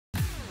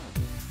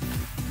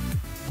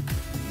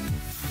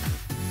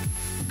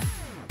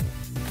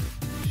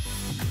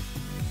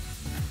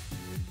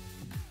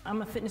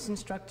I'm a fitness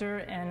instructor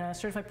and a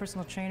certified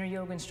personal trainer,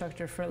 yoga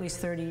instructor for at least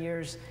 30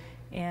 years.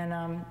 And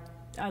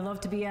I love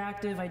to be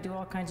active. I do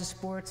all kinds of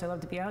sports. I love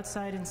to be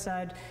outside,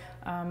 inside.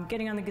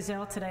 Getting on the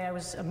Gazelle today, I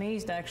was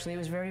amazed actually. It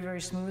was very,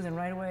 very smooth, and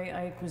right away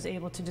I was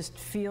able to just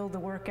feel the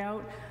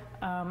workout,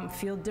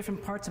 feel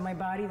different parts of my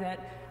body that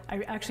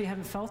I actually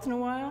haven't felt in a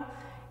while.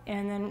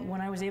 And then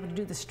when I was able to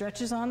do the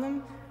stretches on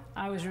them,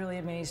 I was really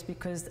amazed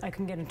because I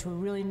can get into a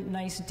really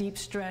nice deep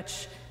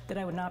stretch that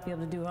I would not be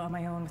able to do on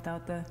my own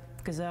without the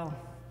Gazelle.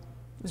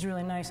 It was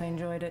really nice. I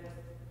enjoyed it.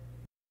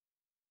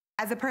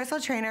 As a personal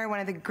trainer, one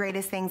of the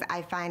greatest things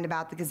I find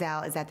about the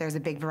Gazelle is that there's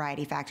a big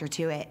variety factor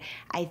to it.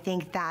 I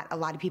think that a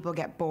lot of people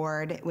get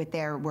bored with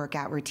their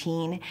workout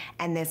routine,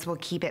 and this will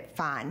keep it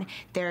fun.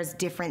 There's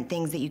different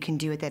things that you can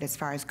do with it as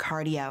far as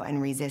cardio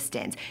and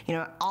resistance. You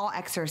know, all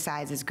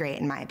exercise is great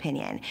in my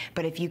opinion,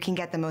 but if you can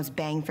get the most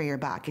bang for your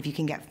buck, if you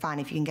can get fun,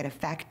 if you can get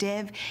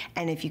effective,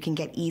 and if you can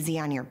get easy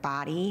on your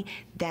body,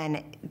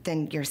 then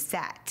you're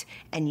set,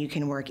 and you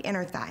can work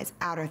inner thighs,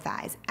 outer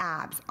thighs,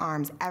 abs,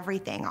 arms,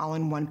 everything, all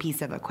in one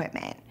piece of equipment.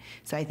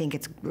 So I think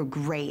it's a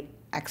great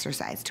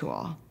exercise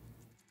tool.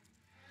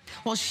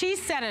 Well, she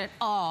said it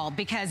all,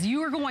 because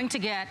you are going to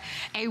get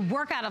a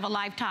workout of a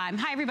lifetime.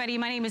 Hi, everybody.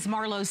 My name is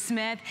Marlo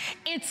Smith.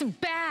 It's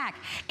back.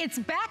 It's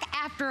back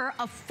after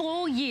a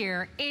full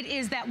year. It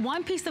is that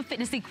one piece of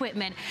fitness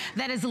equipment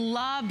that is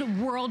loved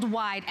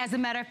worldwide. As a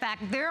matter of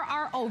fact, there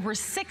are over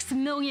 6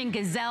 million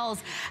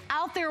Gazelles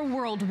out there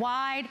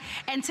worldwide.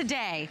 And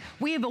today,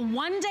 we have a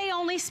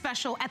one-day-only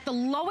special at the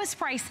lowest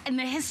price in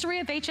the history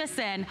of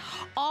HSN,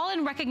 all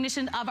in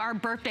recognition of our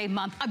birthday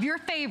month, of your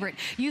favorite.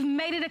 You've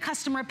made it a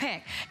customer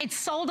pick. It's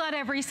sold out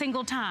every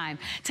single time.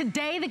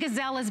 Today, the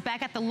Gazelle is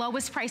back at the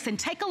lowest price, and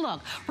take a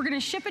look. We're gonna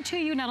ship it to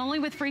you not only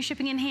with free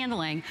shipping and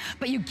handling,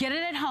 but you get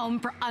it at home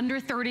for under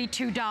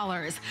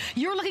 $32.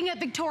 You're looking at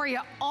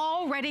Victoria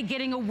already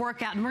getting a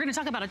workout, and we're gonna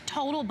talk about a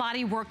total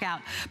body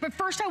workout. But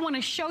first, I wanna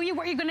show you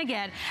what you're gonna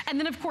get, and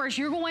then of course,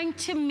 you're going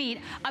to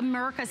meet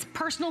America's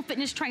personal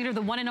fitness trainer,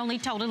 the one and only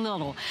Total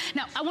Little.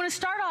 Now, I wanna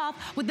start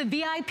off with the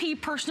VIP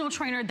personal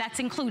trainer that's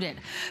included,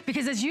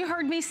 because as you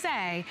heard me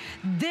say,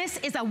 this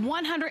is a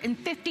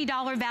 $150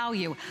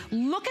 value.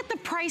 Look at the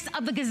price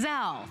of the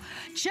Gazelle.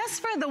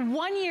 Just for the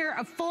 1 year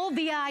of full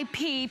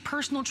VIP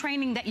personal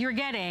training that you're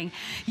getting,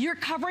 you're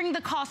covering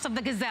the cost of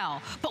the Gazelle.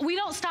 But we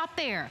don't stop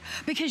there,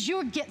 because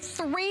you'll get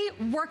 3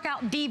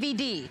 workout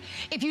DVD.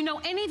 If you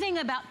know anything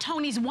about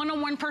Tony's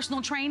one-on-one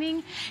personal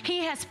training,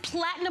 he has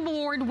platinum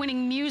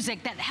award-winning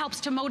music that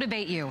helps to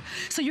motivate you.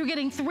 So you're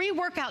getting 3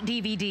 workout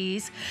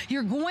DVDs.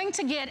 You're going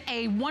to get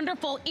a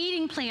wonderful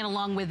eating plan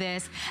along with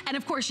this. And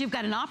of course, you've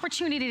got an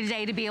opportunity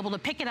today to be able to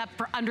pick it up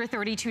for under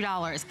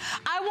 $32.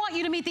 I want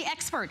you to meet the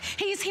expert.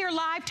 He's here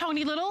live,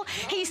 Tony Little.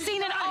 He's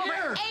seen it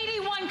over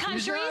 81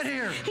 countries.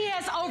 He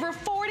has over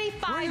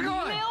 45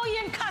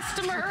 million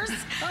customers.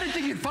 I didn't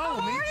think you'd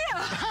follow me. How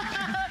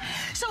are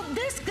you? So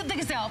this, the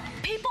Gazelle,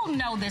 people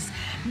know this.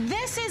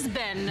 This has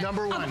been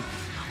number one.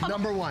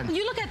 Number one.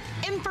 You look at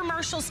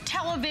infomercials,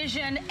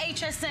 television,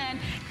 HSN,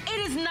 it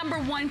is number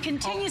one,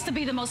 continues to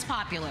be the most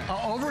popular.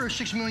 Over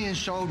 6 million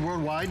sold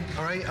worldwide,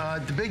 all right?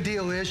 The big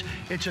deal is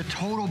it's a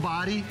total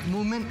body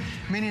movement,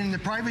 meaning in the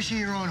privacy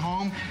of your own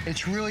home,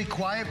 it's really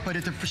quiet, but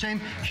at the same,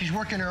 she's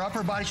working her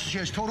upper body, so she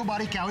has total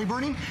body calorie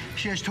burning,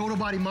 she has total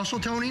body muscle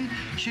toning,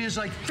 she has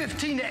like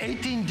 15 to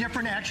 18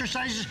 different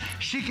exercises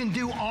she can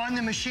do on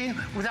the machine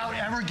without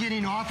ever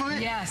getting off of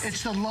it. Yes.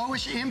 It's the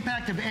lowest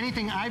impact of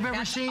anything I've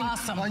ever seen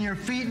on your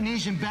feet,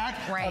 knees, and back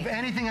of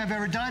anything I've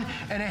ever done,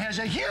 and it has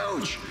a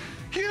huge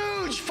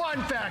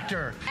fun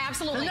factor.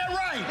 Absolutely. Isn't that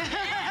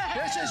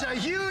right? This is a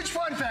huge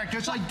fun factor.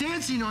 It's like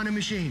dancing on a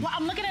machine. Well,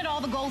 I'm looking at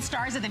all the gold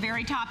stars at the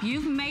very top.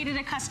 You've made it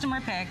a customer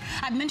pick.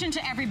 I've mentioned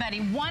to everybody,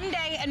 one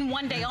day and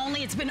one day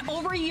only. It's been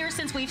over a year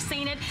since we've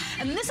seen it,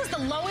 and this is the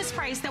lowest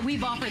price that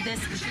we've offered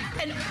this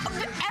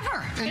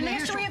ever in the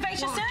history of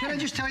HSN. Well, can I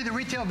just tell you the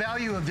retail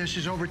value of this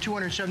is over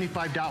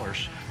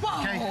 $275.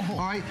 Whoa. Okay? All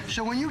right?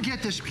 So when you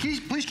get this,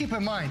 please keep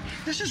in mind,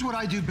 this is what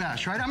I do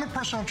best, right? I'm a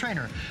personal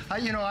trainer.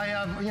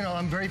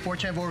 I'm very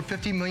fortunate. I have over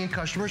 50 million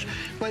customers,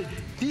 but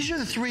these are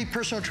the 3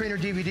 personal trainer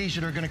DVDs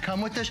that are going to come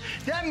with this.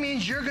 That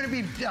means you're going to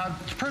be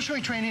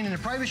personally training in the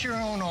privacy of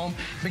your own home,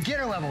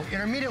 beginner level,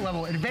 intermediate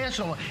level, advanced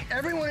level.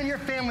 Everyone in your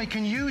family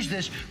can use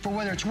this for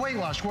whether it's weight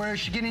loss, whether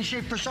it's getting in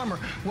shape for summer,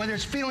 whether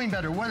it's feeling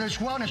better, whether it's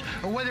wellness,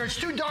 or whether it's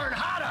too darn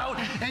hot out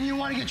and you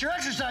want to get your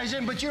exercise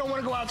in, but you don't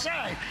want to go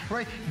outside,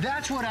 right?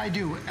 That's what I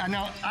do.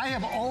 Now, I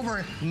have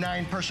over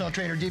 9 personal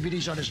trainer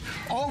DVDs on this.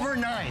 Over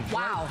 9.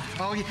 Wow.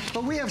 Right? Okay.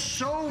 But we have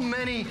so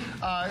many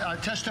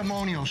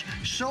testimonials,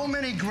 so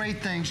many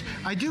great things.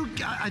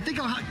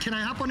 Can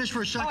I hop on this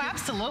for a second? Oh,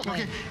 absolutely.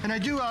 Okay, and I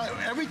do,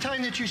 every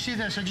time that you see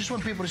this, I just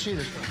want people to see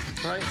this,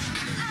 right?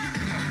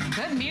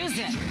 Good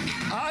music.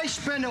 I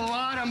spend a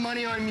lot of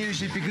money on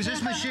music because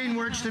this machine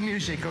works to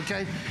music,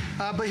 okay?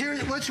 But here,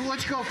 let's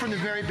go from the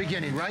very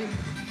beginning, right?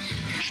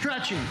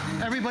 Stretching.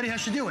 Everybody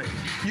has to do it.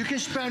 You can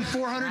spend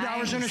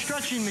 $400 on a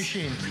stretching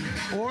machine,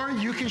 or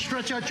you can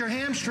stretch out your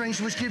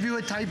hamstrings, which give you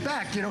a tight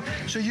back, you know.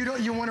 So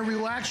you want to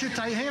relax your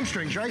tight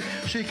hamstrings, right?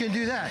 So you can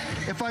do that.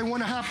 If I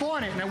want to hop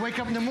on it and I wake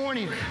up in the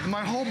morning and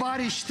my whole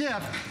body's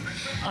stiff,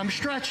 I'm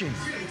stretching.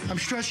 I'm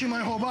stretching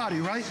my whole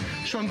body, right?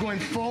 So I'm going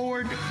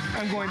forward,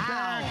 I'm going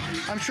back,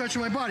 I'm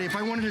stretching my body. If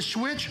I wanted to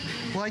switch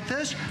like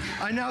this,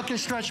 I now can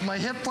stretch my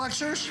hip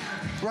flexors,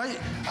 right?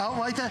 Out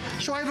like that.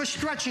 So I have a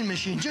stretching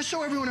machine. Just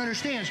so everyone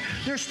understands,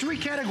 there's 3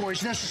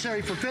 categories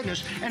necessary for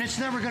fitness, and it's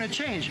never going to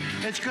change.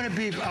 It's going to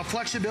be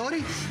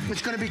flexibility,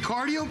 it's going to be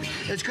cardio,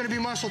 it's going to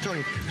be muscle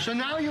toning. So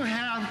now you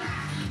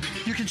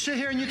can sit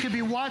here and you can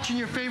be watching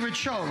your favorite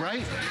show,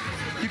 right?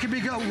 You could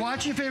be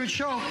watching your favorite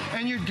show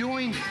and you're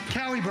doing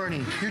calorie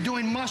burning. You're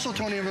doing muscle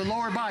toning of your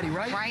lower body,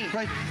 right?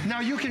 Right.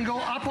 Now you can go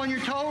up on your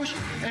toes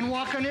and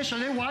walk on this. Are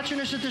they watching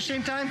this at the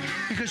same time?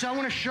 Because I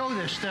want to show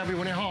this to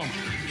everyone at home.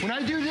 When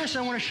I do this,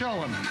 I want to show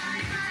them.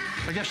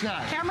 I guess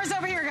not. Camera's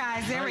over here,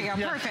 guys. There we go.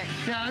 Yeah. Perfect.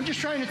 Yeah, I'm just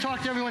trying to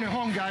talk to everyone at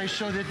home, guys,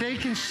 so that they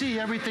can see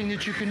everything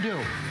that you can do.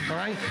 All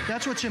right?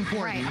 That's what's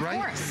important, right?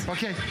 Of course.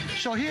 Okay.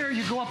 So here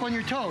you go up on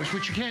your toes,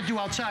 which you can't do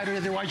outside, or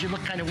otherwise you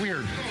look kind of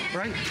weird,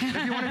 right?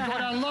 If you want to go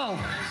down low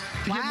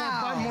to get more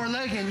butt, more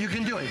leg in, you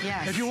can do it.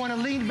 Yes. If you want to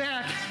lean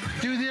back,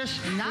 do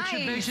this. Nice.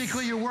 Which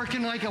basically you're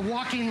working like a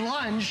walking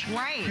lunge.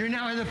 Right. You're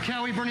now at the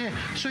calorie burning.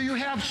 So you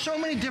have so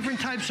many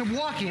different types of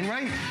walking,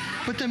 right?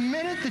 But the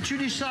minute that you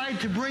decide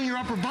to bring your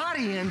upper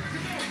body in,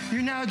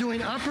 you're now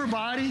doing upper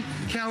body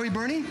calorie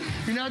burning.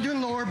 You're now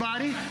doing lower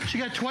body. So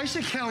you got twice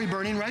the calorie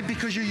burning, right?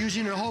 Because you're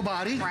using your whole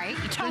body. Right.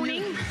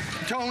 Toning.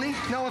 Toning.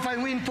 Now, if I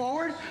lean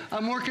forward,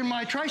 I'm working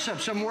my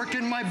triceps. I'm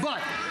working my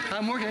butt.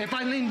 If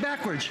I lean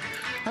backwards,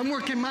 I'm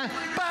working my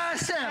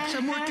biceps.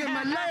 I'm working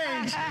my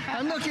legs.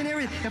 I'm looking at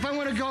everything. If I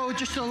want to go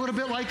just a little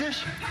bit like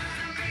this,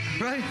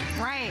 right?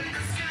 Right.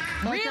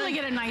 Like really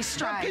that. get a nice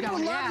stride.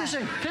 People love this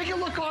thing. Take a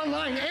look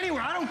online,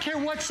 anywhere. I don't care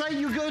what site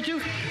you go to.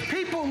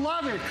 People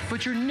love it,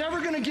 but you're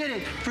never going to get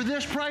it for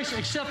this price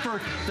except for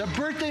the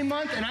birthday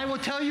month, and I will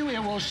tell you it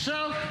will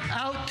sell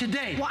out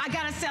today. Well, I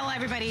got to tell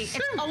everybody, it's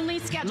only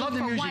scheduled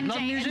for one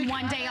day and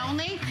one day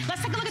only.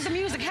 Let's take a look at the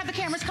music. Have the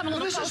cameras come a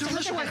little closer.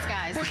 Look at this,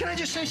 guys. Well, can I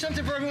just say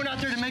something for everyone out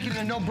there to make it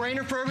a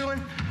no-brainer for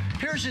everyone?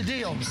 Here's the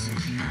deal.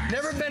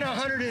 Never been a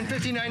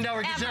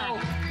 $159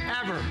 Gazelle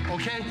ever,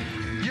 okay?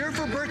 You're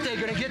for birthday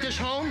going to get this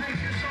home.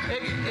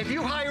 If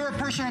you hire a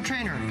personal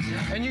trainer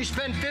and you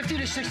spend $50 to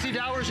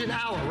 $60 an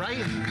hour,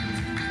 right?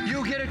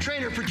 You get a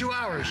trainer for 2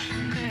 hours.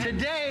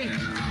 Today,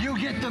 you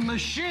get the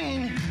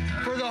machine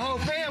for the whole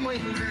family,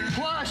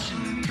 plus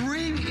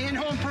 3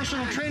 in-home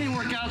personal training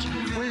workouts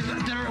with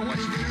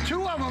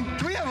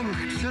three of them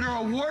that are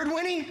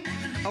award-winning,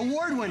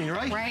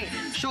 right? Right.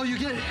 So you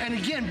get, and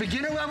again,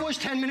 beginner level is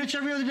 10 minutes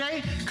every other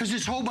day because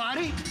it's whole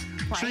body.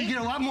 Right. So you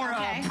get a lot more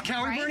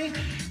calorie burning.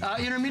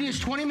 Intermediate is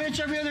 20 minutes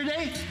every other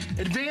day.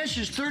 Advanced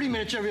is 30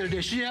 minutes every other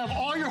day. So you have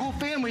all your whole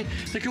family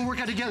that can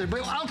work out together.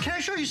 But can I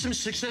show you some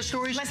success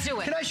stories? Let's do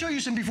it. Can I show you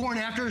some before and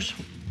afters?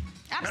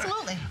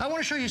 Absolutely. I want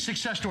to show you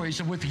success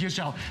stories with the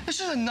Gazelle. This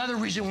is another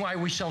reason why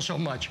we sell so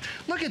much.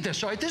 Look at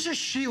this. All right, this is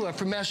Sheila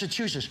from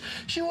Massachusetts.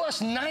 She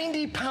lost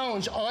 90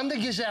 pounds on the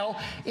Gazelle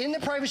in the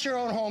privacy of her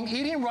own home,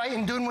 eating right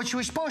and doing what she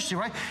was supposed to,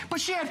 right? But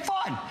she had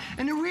fun.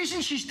 And the reason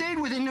she stayed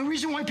with it, and the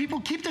reason why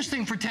people keep this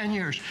thing for 10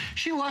 years,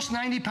 she lost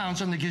 90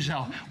 pounds on the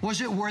Gazelle.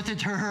 Was it worth it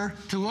to her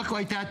to look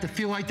like that, to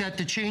feel like that,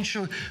 to change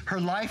her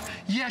life?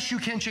 Yes, you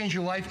can change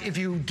your life if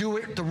you do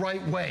it the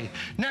right way.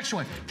 Next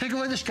one. Take a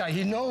look at this guy.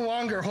 He no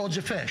longer holds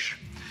a fish.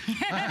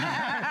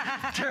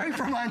 Terry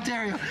from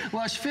Ontario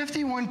lost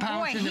 51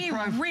 pounds. Boy, he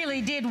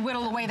really did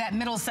whittle away that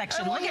middle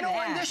section. Well, Look at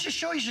that. that. This just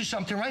shows you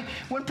something, right?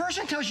 When a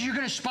person tells you you're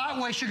going to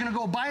spot waist, you're going to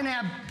go buy an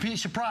ab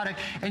piece of product,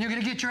 and you're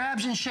going to get your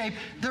abs in shape,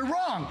 they're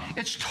wrong.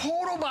 It's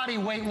total body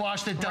weight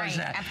loss that does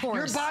that. Of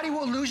course. Your body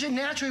will lose it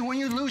naturally when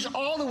you lose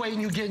all the weight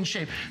and you get in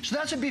shape. So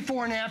that's a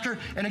before and after.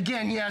 And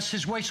again, yes,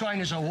 his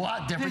waistline is a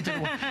lot different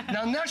than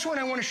Now, next one,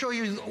 I want to show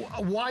you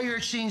why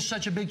you're seeing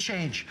such a big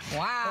change.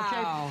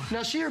 Wow. Okay.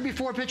 Now, see her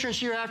before picture and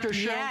see her after.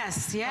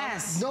 Yes,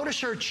 yes. Notice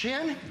her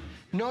chin,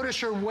 notice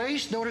her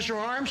waist, notice her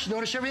arms,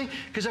 notice everything,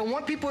 because I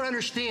want people to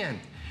understand,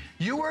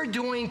 you are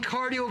doing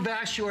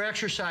cardiovascular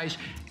exercise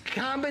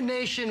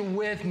combination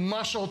with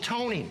muscle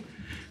toning.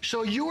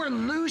 So you are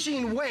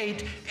losing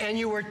weight and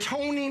you are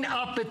toning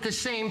up at the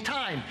same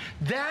time.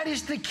 That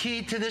is the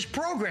key to this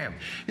program.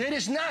 It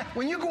is not,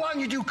 when you go out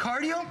and you do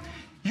cardio,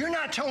 you're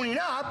not toning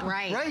up,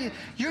 right?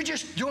 You're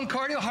just doing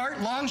cardio, heart,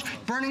 lungs,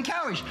 burning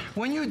calories.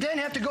 When you then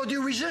have to go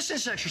do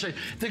resistance exercise,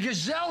 the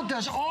Gazelle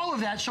does all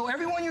of that. So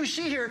everyone you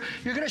see here,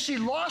 you're going to see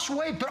lost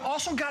weight, but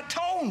also got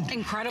toned.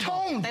 Incredible.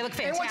 Toned. They look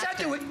fantastic. And what's that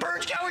do? It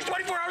burns calories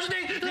 24 hours a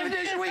day, 7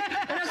 days a week,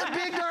 and that's a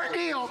big darn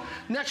deal.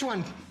 Next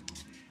one.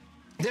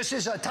 This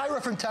is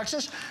Tyra from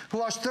Texas, who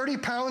lost 30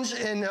 pounds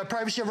in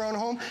privacy of her own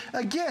home.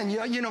 Again,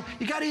 you know,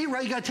 you got to eat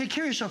right, you got to take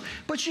care of yourself.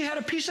 But she had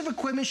a piece of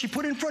equipment she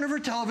put in front of her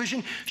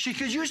television. She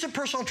could use the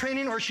personal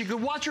training, or she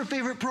could watch her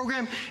favorite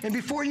program, and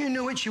before you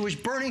knew it, she was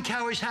burning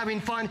calories, having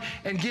fun,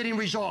 and getting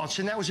results,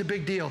 and that was a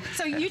big deal.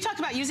 So you talked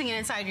about using it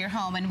inside your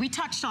home, and we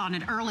touched on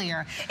it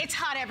earlier. It's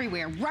hot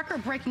everywhere.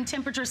 Record-breaking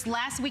temperatures.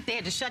 Last week, they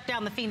had to shut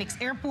down the Phoenix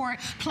airport.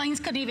 Planes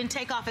couldn't even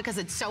take off because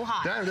it's so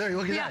hot. There,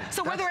 look at that.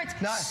 So whether it's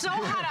so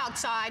hot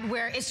outside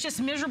where it's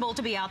just miserable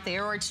to be out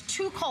there, or it's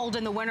too cold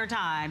in the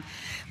wintertime,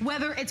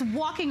 whether it's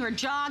walking or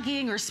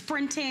jogging or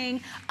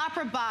sprinting,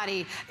 upper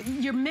body,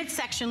 your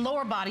midsection,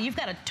 lower body, you've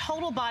got a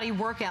total body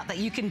workout that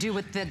you can do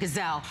with the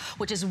Gazelle,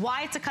 which is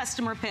why it's a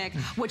customer pick,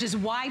 which is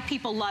why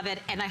people love it.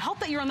 And I hope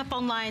that you're on the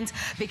phone lines,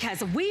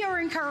 because we are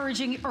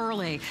encouraging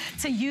early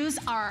to use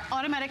our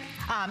automatic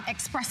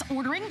express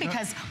ordering,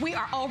 because we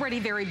are already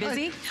very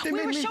busy. We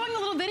were showing a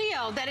little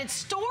video that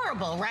it's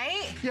storable,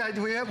 right? Yeah,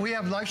 we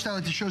have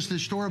lifestyle that shows the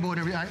storable and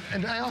everything,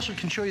 and I also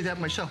can show you that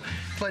myself.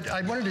 But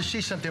I wanted to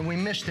see something. We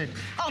missed it.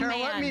 Oh, Carol,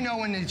 man. let me know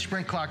when the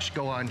sprint clocks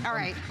go on. All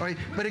right. All right.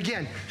 But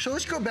again, so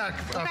let's go back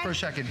for a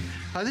second.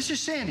 This is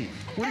Sandy.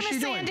 What is she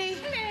doing? Sandy.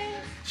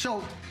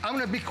 So I'm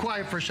going to be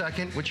quiet for a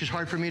second, which is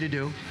hard for me to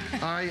do. All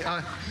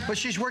right. But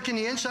she's working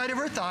the inside of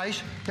her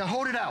thighs. Now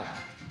hold it out.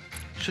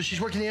 So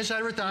she's working the inside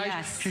of her thighs.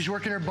 Yes. She's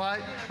working her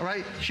butt. All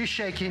right. She's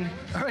shaking.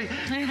 All right.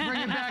 Bring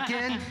it back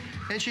in.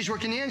 And she's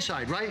working the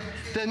inside, right?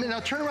 Then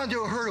now turn around,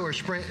 do a hurdle or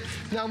sprint.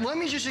 Now let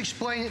me just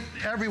explain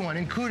everyone,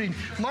 including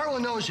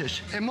Marla knows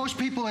this, and most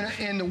people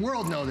in the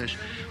world know this.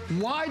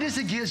 Why does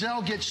the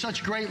Gazelle get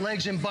such great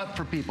legs and butt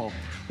for people?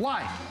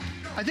 Why?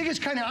 I think it's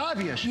kind of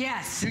obvious.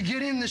 Yes. You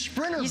get in the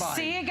sprinter body. You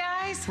see it,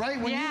 guys? Right?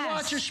 When you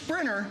watch a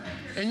sprinter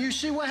and you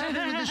see what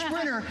happened with the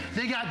sprinter,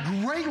 they got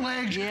great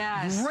legs,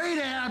 great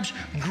abs,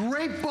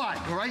 great butt,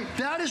 all right?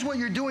 That is what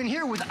you're doing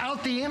here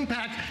without the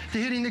impact to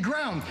hitting the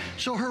ground.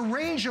 So her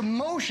range of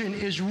motion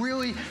is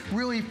really,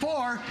 really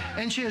far,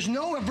 and she has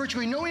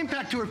virtually no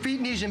impact to her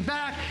feet, knees, and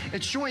back.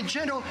 It's joint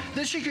gentle.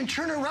 Then she can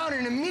turn around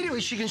and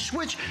immediately she can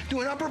switch to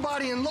an upper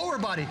body and lower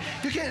body.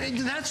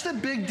 That's the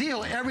big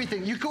deal,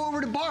 everything. You go over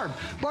to Barb.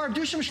 Barb,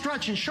 do some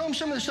stretching. Show them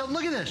some of the stuff.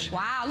 Look at this.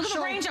 Wow, look at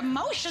the range of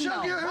motion,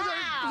 though. Wow.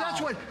 That's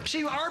what,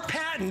 see, our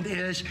patent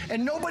is,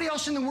 and nobody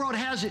else in the world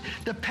has it,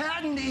 the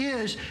patent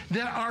is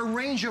that our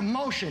range of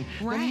motion.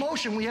 Right. The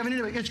motion, we have an,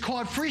 it's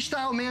called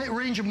freestyle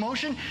range of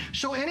motion.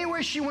 So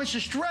anywhere she wants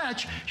to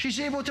stretch, she's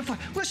able to,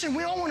 listen,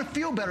 we all want to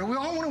feel better. We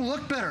all want to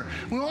look better.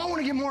 We all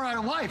want to get more out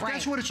of life. Right.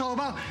 That's what it's all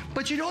about.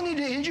 But you don't need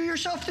to injure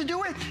yourself to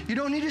do it. You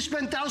don't need to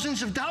spend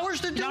thousands of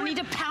dollars to do it. You don't need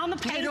to pound the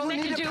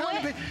pavement to do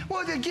it.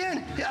 Well,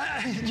 again,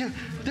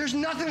 there's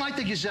nothing like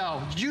the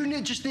Gazelle.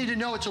 You just need to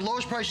know it's the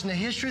lowest price in the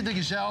history of the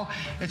Gazelle.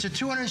 It's a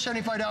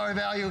 $275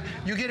 value.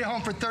 You get it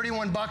home for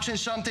 31 bucks and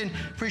something,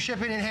 free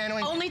shipping and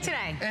handling. Only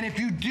today. And if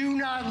you do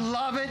not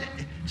love it,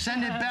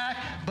 send it back.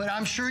 But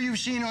I'm sure you've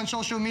seen on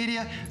social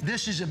media,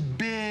 this is a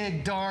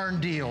big darn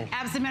deal.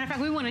 As a matter of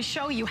fact, we want to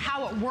show you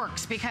how it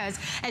works, because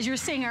as you're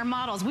seeing our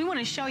models, we want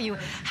to show you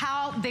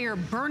how they're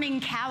burning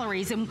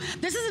calories. And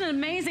this is an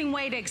amazing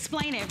way to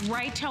explain it,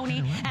 right,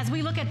 Tony? As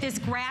we look at this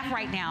graph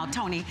right now,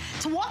 Tony,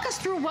 to walk us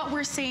through what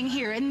we're seeing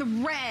here in the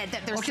red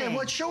that they're seeing. Okay,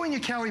 well, it's showing you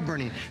calorie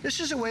burning. This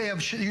is a way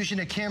of using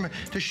a camera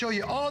to show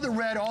you all the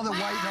red, all the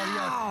white, and all the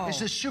yellow. It's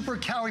the super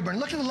calorie burn.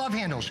 Look at the love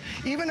handles.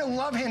 Even the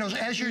love handles,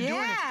 as you're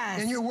doing it,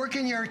 and you're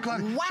working your...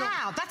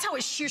 Wow, that's how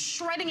you're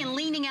shredding and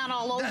leaning out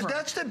all over.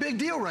 That's the big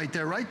deal right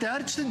there, right?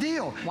 That's the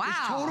deal. Wow.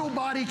 It's total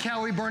body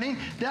calorie burning.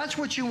 That's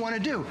what you want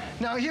to do.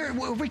 Now here,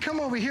 if we come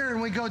over here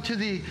and we go to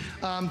the,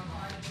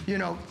 you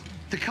know,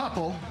 the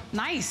couple.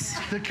 Nice.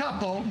 The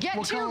couple.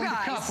 Get to,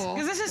 guys,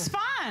 because this is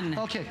fun.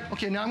 Okay,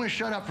 now I'm going to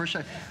shut up for a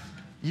second.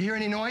 You hear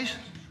any noise?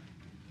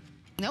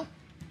 Nope.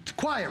 It's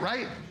quiet,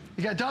 right?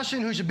 You got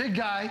Dustin, who's a big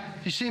guy.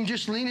 You see him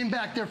just leaning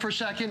back there for a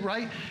second,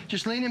 right?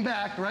 Just leaning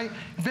back, right?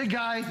 Big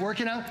guy,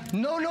 working out.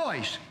 No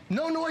noise.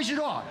 No noise at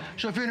all.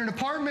 So if you're in an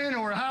apartment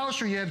or a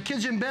house or you have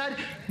kids in bed,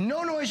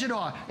 no noise at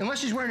all.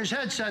 Unless he's wearing his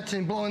headsets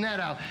and blowing that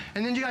out.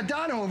 And then you got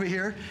Donna over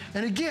here.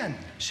 And again,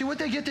 see what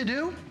they get to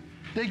do?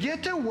 They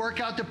get to work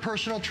out the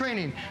personal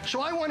training.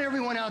 So I want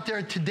everyone out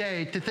there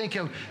today to think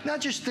of, not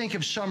just think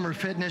of summer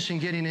fitness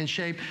and getting in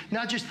shape,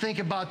 not just think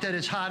about that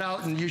it's hot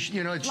out and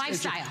you know, it's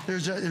lifestyle.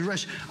 There's a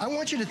rest. I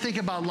want you to think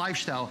about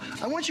lifestyle.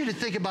 I want you to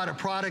think about a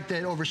product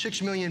that over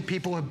 6 million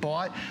people have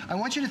bought. I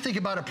want you to think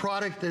about a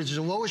product that's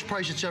the lowest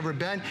price it's ever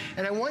been,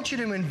 and I want you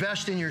to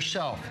invest in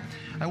yourself.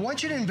 I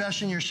want you to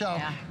invest in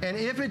yourself, and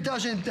if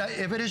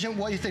it isn't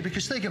what you think,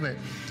 because think of it,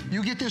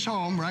 you get this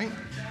home, right?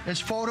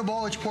 It's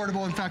foldable, it's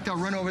portable. In fact, I'll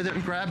run over there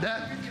and grab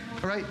that,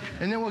 all right?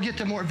 And then we'll get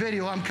to more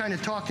video. I'm kind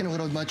of talking a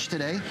little much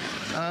today.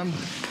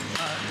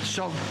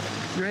 So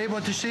you're able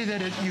to see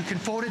that you can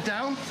fold it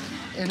down,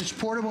 and it's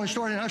portable and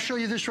stored, and I'll show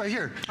you this right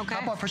here. Okay.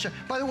 How about for a second?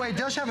 By the way, it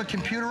does have a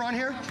computer on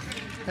here,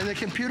 and the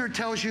computer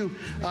tells you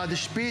the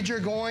speed you're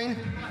going,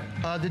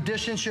 the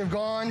distance you've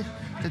gone,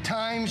 the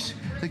times,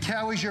 the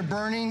calories you're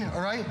burning,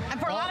 all right? And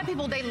for a lot of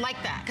people, they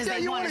like that because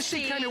they want to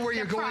see kind of where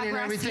you're going and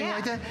everything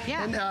like that.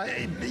 Yeah.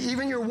 And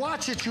even your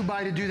watch that you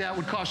buy to do that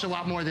would cost a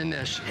lot more than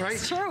this, right?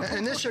 It's true.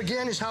 And this,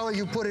 again, is how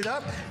you put it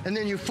up, and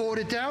then you fold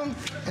it down,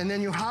 and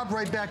then you hop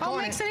right back on it.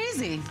 Oh, makes it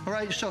easy. All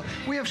right, so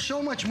we have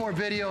so much more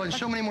video and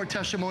so many more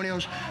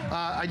testimonials.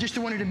 I just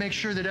wanted to make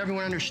sure that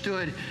everyone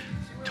understood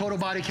total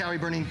body calorie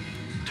burning,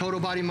 total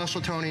body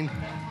muscle toning,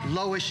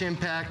 lowest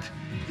impact,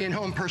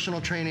 in-home personal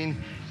training.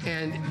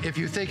 And if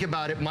you think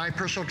about it, my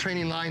personal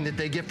training line that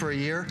they get for a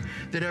year,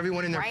 that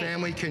everyone in their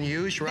family can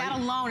use, right? That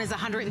alone is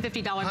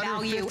 $150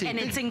 value, and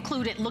it's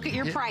included. Look at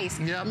your price.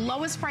 Yep.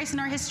 Lowest price in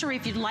our history.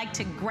 If you'd like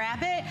to grab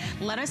it,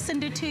 let us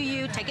send it to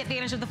you. Take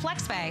advantage of the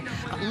flex pay.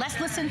 But let's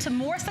listen to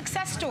more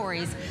success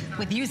stories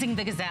with using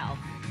the Gazelle.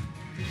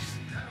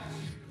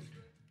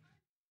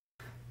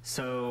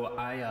 So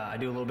I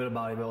do a little bit of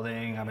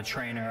bodybuilding. I'm a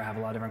trainer. I have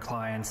a lot of different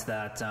clients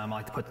that I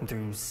like to put them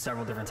through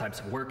several different types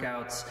of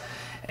workouts.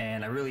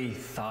 And I really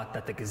thought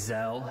that the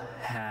Gazelle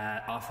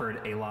had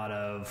offered a lot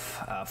of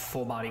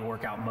full body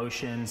workout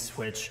motions,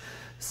 which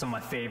some of my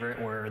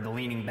favorite were the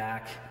leaning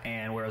back,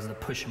 and whereas the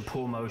push and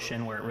pull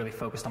motion where it really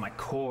focused on my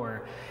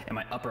core and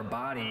my upper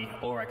body,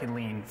 or I could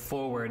lean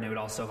forward and it would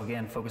also,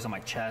 again, focus on my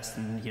chest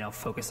and, you know,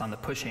 focus on the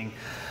pushing.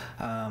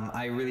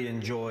 I really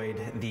enjoyed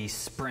the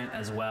sprint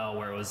as well,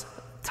 where it was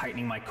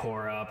tightening my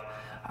core up.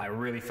 I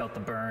really felt the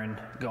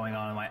burn going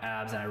on in my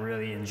abs, and I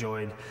really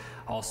enjoyed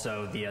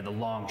also the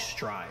long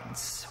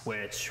strides,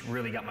 which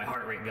really got my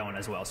heart rate going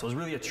as well. So it was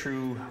really a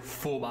true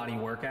full body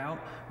workout,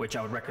 which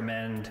I would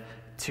recommend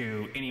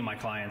to any of my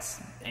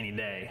clients any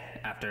day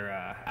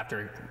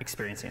after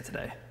experiencing it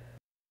today.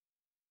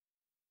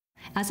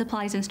 As a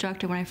Pilates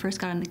instructor, when I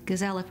first got on the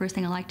Gazelle, the first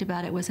thing I liked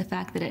about it was the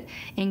fact that it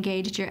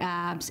engaged your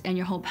abs and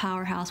your whole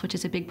powerhouse, which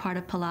is a big part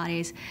of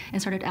Pilates,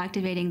 and started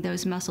activating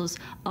those muscles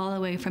all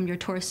the way from your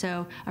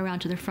torso around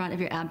to the front of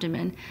your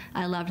abdomen.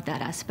 I loved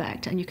that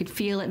aspect, and you could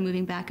feel it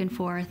moving back and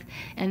forth.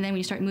 And then when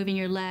you start moving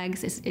your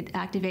legs, it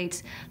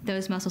activates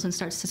those muscles and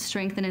starts to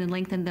strengthen and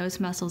lengthen those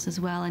muscles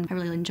as well, and I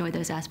really enjoyed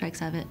those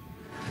aspects of it.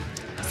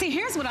 See,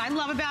 here's what I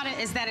love about it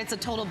is that it's a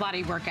total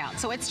body workout.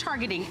 So it's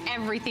targeting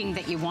everything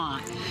that you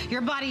want. Your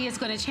body is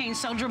going to change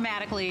so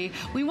dramatically.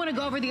 We want to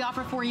go over the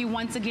offer for you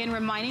once again,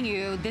 reminding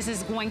you this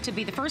is going to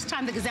be the first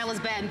time the Gazelle has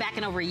been back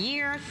in over a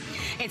year.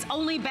 It's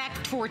only back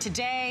for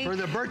today. For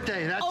the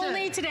birthday, that's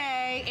only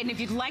today. And if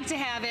you'd like to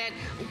have it,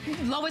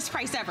 lowest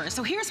price ever.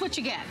 So here's what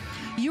you get.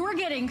 You're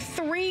getting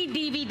 3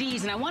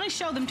 DVDs, and I want to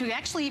show them to you.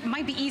 Actually, it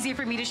might be easier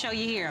for me to show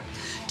you here.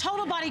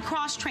 Total body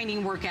cross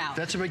training workout.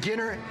 That's a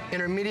beginner,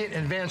 intermediate,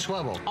 advanced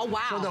level. Oh,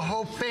 wow. So the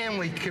whole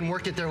family can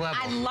work at their level.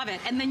 I love it.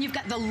 And then you've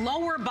got the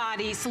lower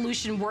body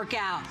solution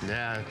workout.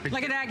 Yeah.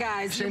 Look at that,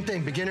 guys. Same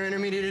thing, beginner,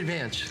 intermediate,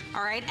 advanced.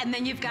 All right, and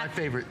then you've got my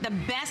favorite, the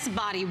best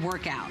body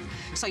workout.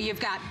 So you've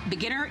got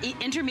beginner,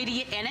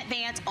 intermediate, and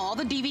advanced. All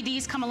the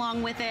DVDs come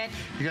along with it.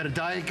 You got a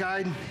diet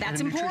guide.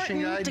 That's and a nutrition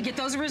important guide to get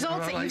those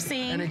results that you've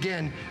seen. And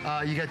again,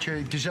 you got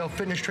your Gazelle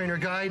Fitness Trainer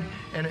guide.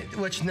 And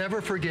let's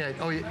never forget,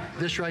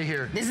 this right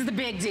here. This is the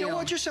big deal. You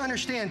know, just to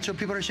understand, so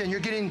people understand, you're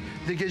getting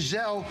the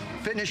Gazelle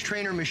Fitness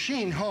Trainer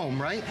machine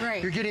home, right?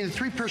 Right. You're getting the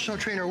 3 personal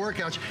trainer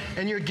workouts,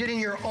 and you're getting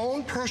your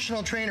own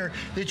personal trainer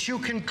that you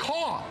can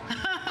call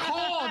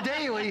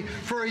daily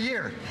for a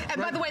year.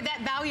 And by the way,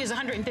 that value is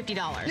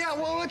 $150. Yeah,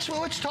 well,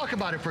 let's talk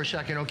about it for a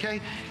second, okay?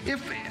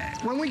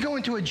 When we go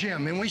into a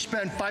gym and we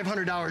spend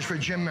 $500 for a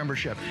gym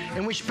membership,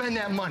 and we spend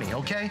that money,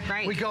 okay?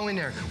 Right. We go in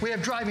there. We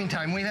have driving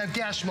time. We have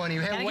gas money.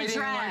 We have waiting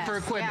in line for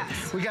equipment.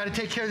 Yes. We got to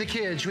take care of the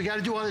kids. We got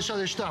to do all this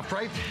other stuff,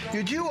 right?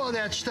 You do all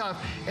that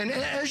stuff, and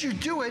as you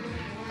do it,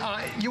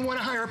 you want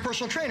to hire a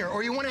personal trainer,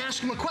 or you want to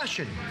ask them a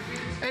question.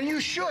 And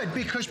you should,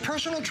 because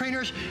personal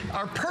trainers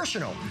are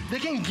personal. They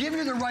can give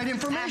you the right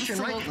information,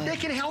 right? They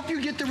can help you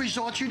get the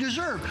results you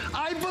deserve.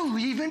 I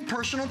believe in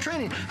personal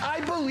training. I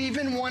believe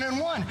in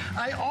one-on-one.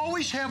 I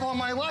always have all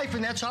my life,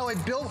 and that's how I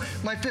built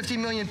my 50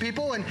 million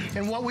people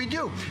and what we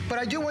do. But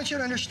I do want you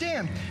to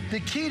understand, the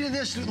key to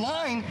this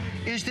line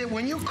is that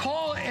when you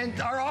call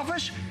our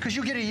office, because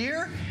you get a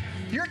year,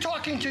 you're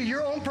talking to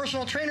your own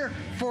personal trainer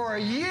for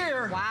a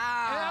year.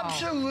 Wow.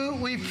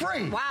 Absolutely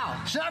free. Wow.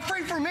 It's not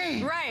free for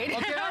me. Right.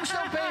 Okay, I'm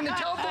still paying the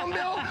telephone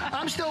bill.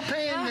 I'm still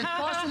paying the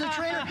cost of the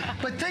trainer.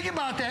 But think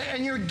about that,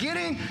 and you're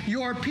getting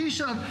your piece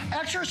of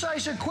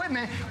exercise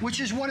equipment, which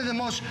is one of the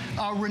most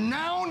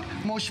renowned,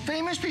 most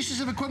famous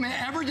pieces of equipment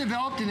ever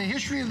developed in the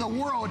history of the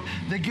world,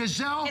 the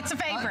Gazelle. It's a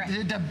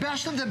favorite. The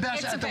best of the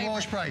best at the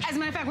lowest price. As a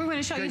matter of fact, we're going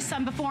to show you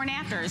some before and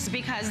afters,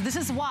 because this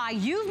is why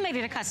you've made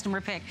it a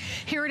customer pick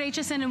here at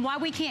HSN, and why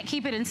we can't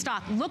keep it in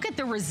stock. Look at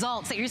the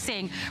results that you're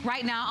seeing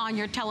right now on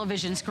your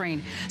television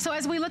screen. So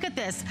as we look at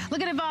this,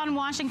 look at Yvonne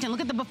Washington, look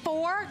at the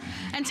before,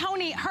 and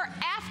Tony, her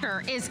after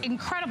after is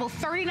incredible.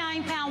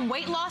 39-pound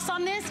weight loss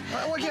on this.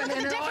 Well, again, look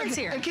at the difference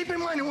here. And keep in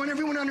mind, I want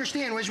everyone to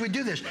understand as we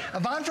do this.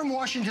 Yvonne from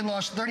Washington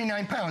lost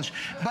 39 pounds,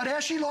 but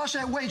as she lost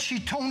that weight, she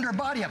toned her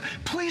body up.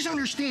 Please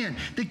understand,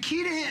 the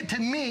key to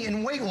me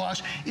in weight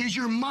loss is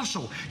your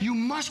muscle. You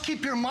must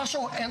keep your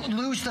muscle and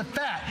lose the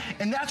fat,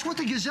 and that's what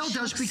the Gazelle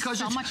does because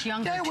so it's much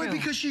younger that way too.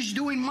 Because she's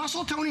doing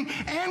muscle toning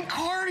and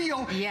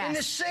cardio in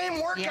the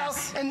same workout,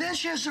 and then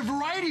she has the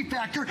variety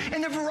factor,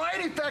 and the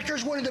variety factor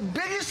is one of the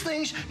biggest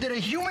things that a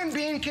human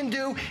being can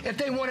do if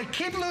they want to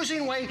keep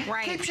losing weight,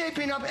 keep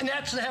shaping up, and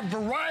that's to have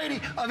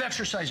variety of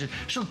exercises.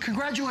 So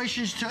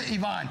congratulations to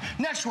Yvonne.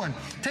 Next one,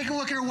 take a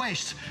look at her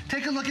waist.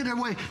 Take a look at her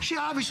waist. She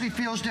obviously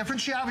feels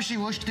different. She obviously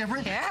looks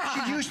different.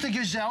 Yeah. She used the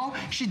Gazelle.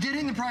 She did it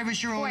in the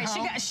privacy of her own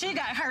home.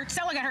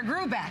 Stella got her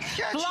groove back.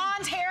 Yeah,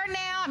 blonde hair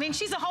now. I mean,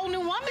 she's a whole new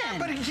woman. Yeah,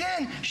 but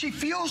again, she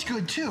feels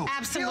good too.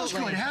 Absolutely. Feels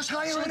good. Has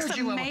higher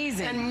energy level.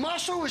 Amazing. And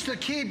muscle is the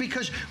key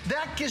because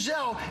that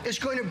Gazelle is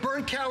going to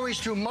burn calories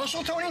through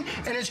muscle toning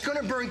and it's going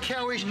to burn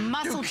calories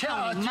through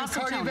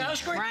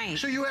cardiovascular. Right.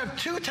 So you have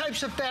two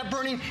types of fat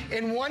burning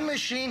in one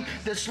machine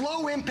that's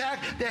low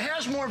impact, that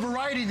has more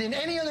variety than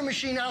any other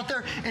machine out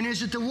there, and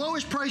is at the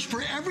lowest price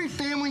for every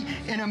family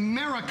in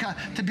America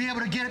to be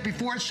able to get it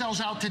before it sells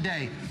out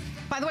today.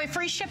 By the way,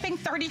 free shipping,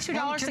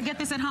 $32 to get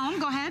this at home.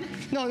 Go ahead.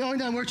 No,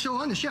 we're still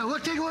on this. Yeah,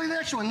 look, take a look at the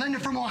next one. Linda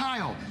from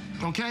Ohio.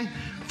 Okay,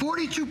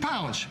 42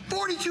 pounds.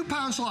 42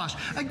 pounds lost.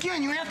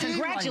 Again, you have to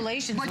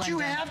Congratulations, eat right, but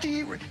Linda. you have to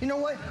eat. You know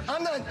what?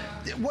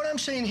 What I'm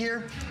saying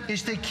here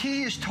is the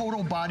key is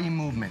total body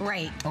movement.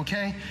 Right.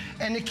 Okay,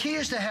 and the key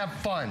is to have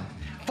fun.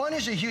 Fun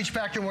is a huge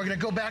factor, and we're going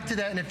to go back to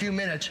that in a few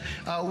minutes,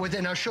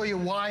 and I'll show you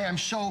why I'm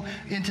so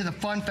into the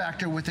fun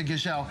factor with the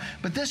Gazelle.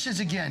 But this is,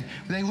 again,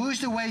 they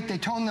lose the weight, they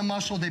tone the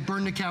muscle, they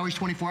burn the calories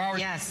 24 hours.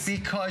 Yes.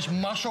 Because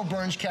muscle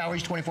burns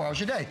calories 24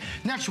 hours a day.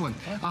 Next one,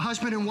 a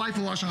husband and wife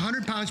who lost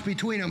 100 pounds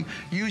between them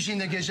using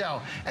the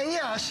Gazelle. And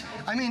yes,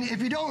 I mean,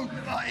 if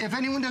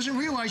anyone doesn't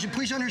realize it,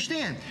 please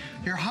understand,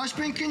 your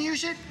husband can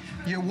use it,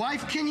 your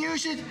wife can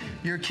use it,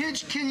 your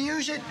kids can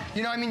use it,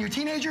 you know, I mean, your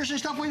teenagers and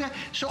stuff like that.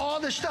 So all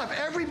this stuff,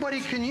 everybody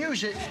can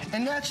use it,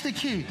 and that's the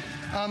key.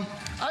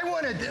 I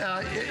wanted,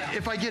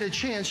 if I get a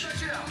chance,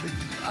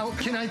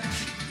 can I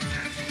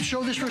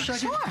show this for a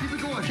second? Sure. Keep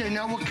it going. Okay,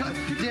 now we'll cut.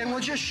 Dan, we'll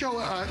just show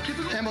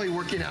Emily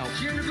working out.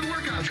 She's in a good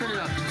workout. Turn it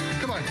up.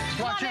 Come on.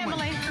 Watch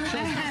Emily.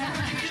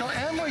 So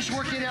Emily's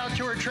working out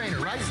to her trainer,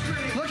 right?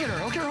 Look at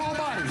her. Look at her whole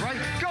body, right?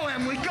 Go,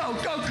 Emily. Go,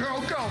 go,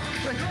 girl, go.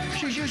 Right?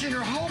 She's using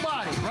her whole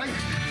body, right?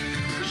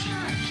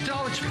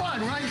 So it's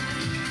fun, right?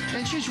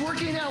 And she's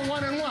working out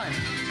one-on-one.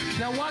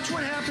 Now watch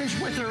what happens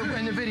with her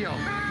in the video.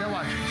 Now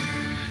watch.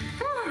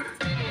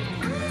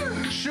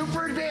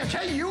 Super advanced.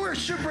 Hey, you were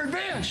super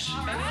advanced.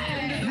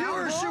 You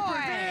were super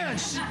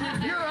advanced.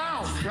 You're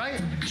out,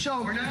 right?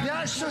 So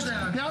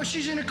now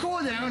she's in a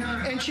cool down,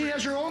 and she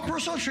has her own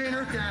personal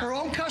trainer, her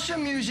own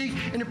custom music,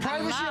 in the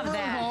privacy of her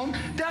own home.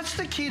 That's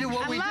the key to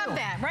what we do. I love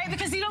that, right?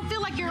 Because you don't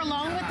feel like you're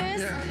alone with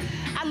this. Yeah.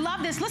 I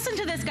love this. Listen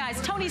to this,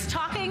 guys. Tony's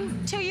talking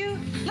to you.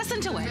 Listen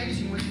to it.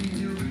 Amazing what you can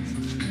do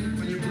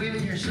when you believe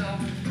in yourself.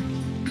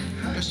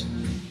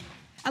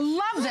 I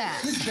love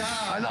that. Good job.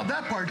 I love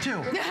that part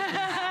too.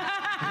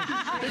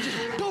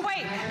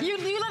 Wait,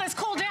 you let us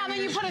cool down,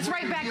 then you put us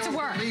right back to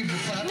work.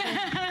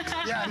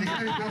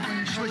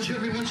 Switch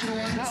every once in a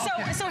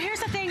while. So here's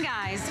the thing,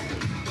 guys.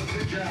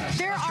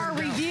 There are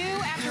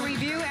review after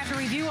review after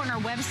review on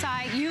our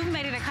website. You've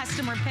made it a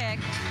customer pick.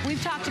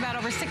 We've talked about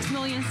over 6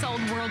 million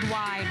sold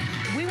worldwide.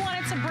 We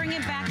wanted to bring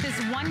it back this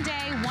one day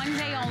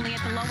only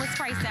at the lowest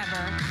price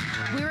ever.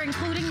 We're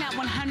including that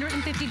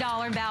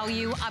 $150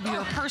 value of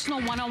your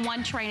personal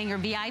one-on-one training, your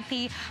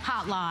VIP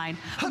hotline.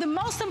 But the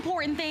most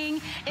important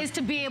thing is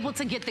to be able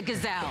to get the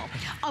Gazelle.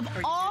 Of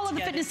all of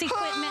the fitness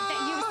equipment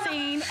that you've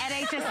seen at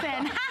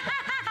HSN,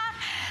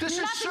 This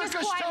is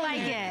Circus Tony.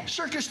 Like it.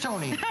 Circus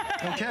Tony.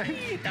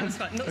 Okay. That was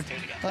fun.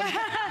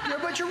 Yeah,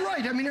 but you're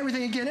right. I mean,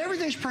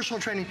 everything's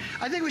personal training.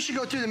 I think we should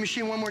go through the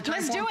machine one more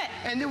time. Let's do it.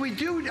 And then we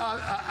do.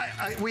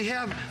 We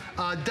have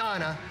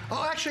Donna.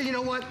 Oh, actually, you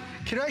know what?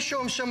 Can I show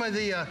them some of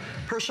the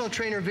personal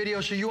trainer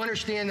videos so you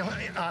understand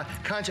the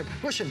concept?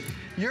 Listen,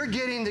 you're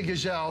getting the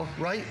Gazelle,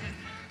 right?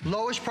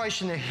 Lowest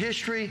price in the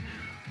history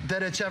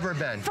that it's ever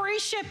been. Free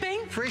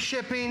shipping. Free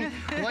shipping,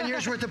 1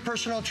 year's worth of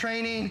personal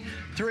training,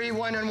 3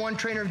 one-on-one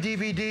trainer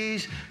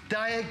DVDs,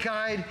 diet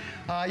guide.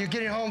 You're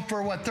getting home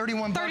for what,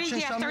 31 bucks or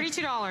something?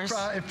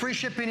 $32. Free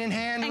shipping and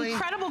handling.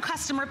 Incredible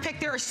customer pick.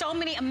 There are so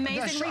many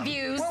amazing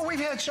reviews. Well, we've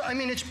had, I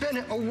mean, it's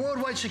been a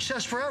worldwide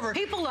success forever.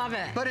 People love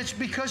it. But it's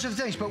because of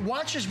things. But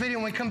watch this video.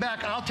 When we come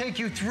back, I'll take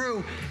you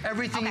through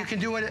everything you can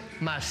do with it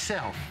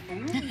myself.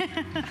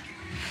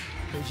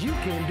 Because you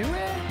can do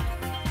it.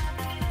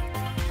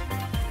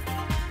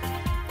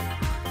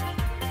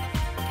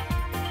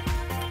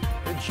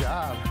 Good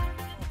job.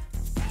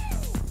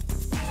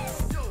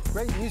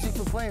 Great music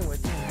we're playing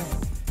with.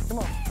 Come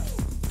on.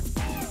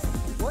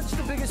 What's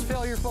the biggest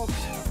failure, folks?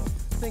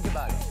 Think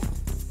about it.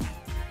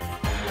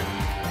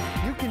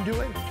 You can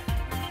do it.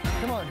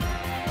 Come on.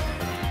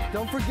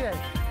 Don't forget.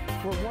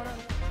 We're one on.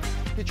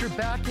 Get your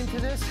back into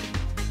this.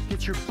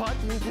 Get your butt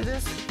into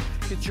this.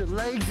 Get your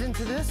legs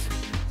into this.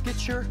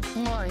 Get your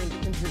mind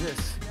into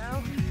this.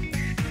 Now,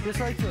 just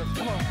like this,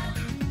 come on.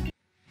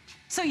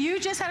 So you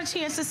just had a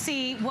chance to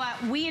see what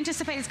we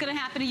anticipate is going to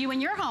happen to you in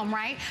your home,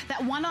 right?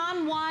 That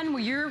one-on-one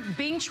where you're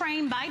being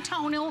trained by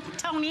Tony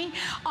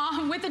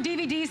with the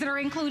DVDs that are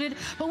included.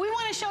 But we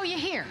want to show you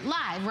here,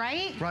 live,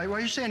 right? Right, well,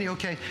 you're saying,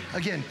 okay,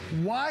 again,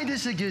 why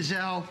does the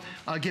Gazelle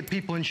get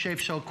people in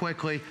shape so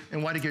quickly,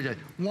 and why do you get it?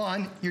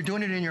 One, you're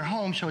doing it in your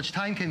home, so it's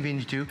time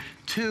convenient to.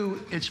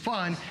 Two, it's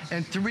fun.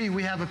 And three,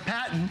 we have a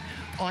patent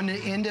on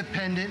the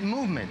independent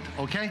movement,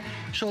 okay?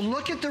 So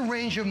look at the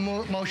range of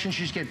motion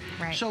she's getting.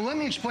 Right. So let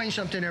me explain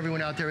something to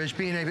everyone out there as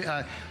being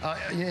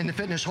in the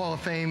Fitness Hall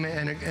of Fame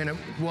and a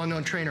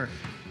well-known trainer.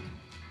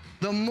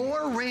 The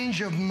more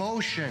range of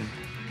motion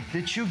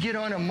that you get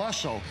on a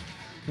muscle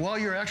while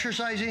you're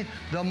exercising,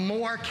 the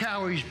more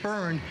calories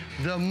burned,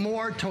 the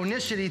more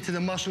tonicity to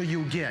the muscle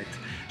you get.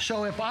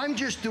 So if I'm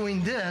just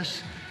doing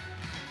this,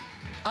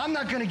 I'm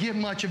not gonna get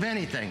much of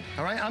anything,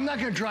 all right? I'm not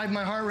gonna drive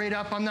my heart rate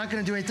up, I'm not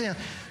gonna do anything else.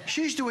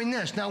 She's doing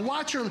this. Now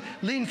watch her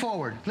lean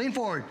forward, lean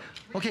forward.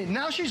 Okay,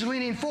 now she's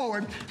leaning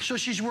forward, so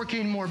she's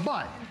working more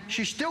butt.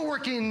 She's still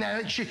working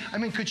that, I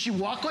mean, could she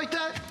walk like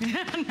that?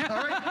 No.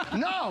 All right?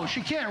 No,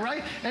 she can't,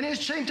 right? And at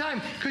the same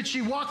time, could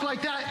she walk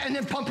like that and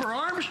then pump her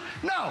arms?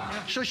 No.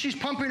 So she's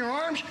pumping her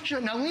arms.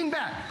 Now lean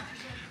back.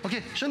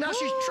 Okay, so now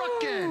she's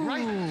trucking,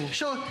 right?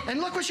 So,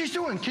 and look what she's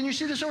doing. Can you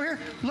see this over here?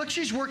 Look,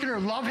 she's working her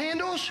love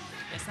handles.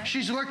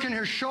 She's working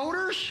her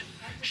shoulders.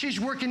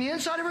 She's working the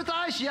inside of her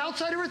thighs, the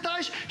outside of her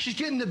thighs. She's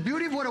getting the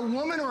beauty of what a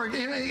woman or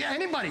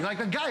anybody, like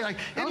a guy, like,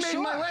 it made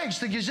my legs.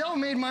 The Gazelle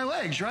made my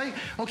legs, right?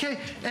 Okay,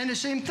 and the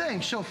same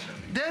thing. So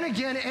then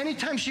again,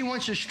 anytime she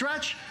wants to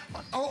stretch,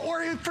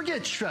 or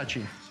forget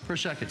stretching for a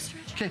second.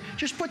 Okay,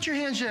 just put your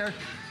hands there.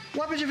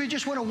 What happens if you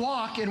just want to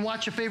walk and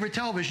watch a favorite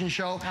television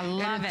show? I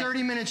love and in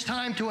 30 minutes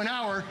time to an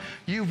hour,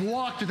 you've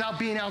walked without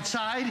being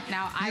outside.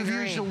 Now, I You've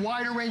agree. used a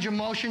wider range of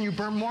motion. You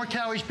burn more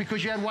calories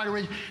because you had wider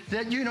range.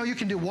 That, you know, you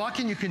can do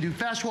walking, you can do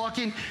fast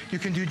walking, you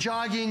can do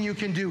jogging, you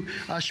can do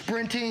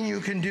sprinting, you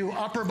can do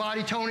upper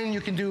body toning,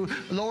 you can do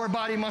lower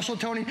body muscle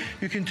toning,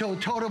 you can do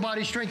total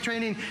body strength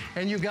training,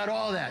 and you've got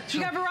all that. So,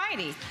 you got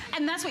variety.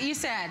 And that's what you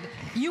said.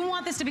 You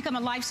want this to become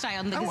a lifestyle,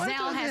 and the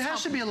Gazelle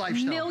has to be a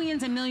lifestyle.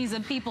 Millions and millions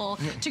of people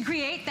to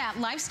create that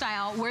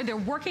lifestyle where they're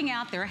working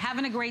out, they're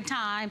having a great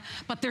time,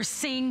 but they're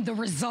seeing the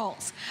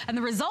results. And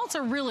the results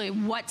are really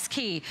what's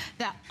key.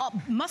 That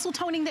muscle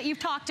toning that you've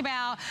talked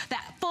about,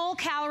 that full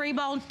calorie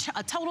burn,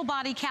 total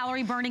body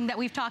calorie burning that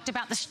we've talked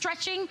about, the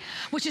stretching,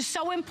 which is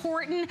so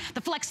important,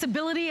 the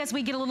flexibility as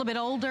we get a little bit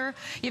older.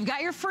 You've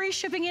got your free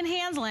shipping and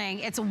handling.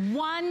 It's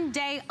one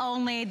day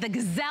only. The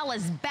Gazelle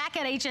is back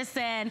at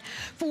HSN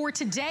for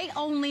today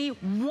only,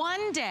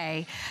 one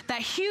day.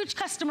 That huge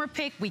customer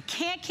pick, we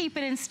can't keep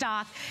it in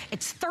stock.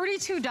 It's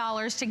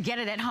 $32 to get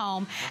it at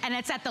home, and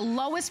it's at the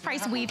lowest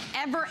price we've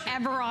ever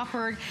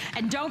offered.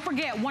 And don't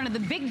forget, one of the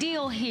big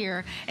deal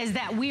here is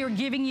that we are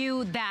giving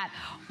you that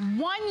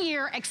 1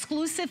 year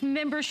exclusive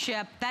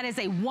membership. That is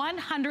a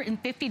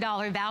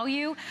 $150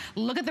 value.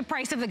 Look at the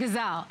price of the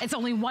Gazelle. It's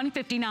only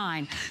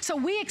 $159. So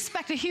we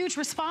expect a huge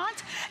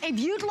response. If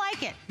you'd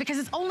like it, because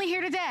it's only here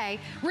today,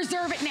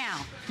 reserve it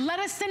now. Let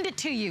us send it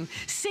to you.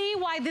 See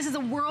why this is a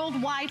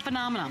worldwide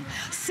phenomenon.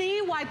 See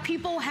why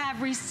people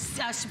have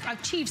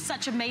achieved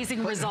such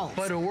amazing results.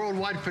 But a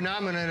worldwide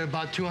phenomenon at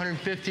about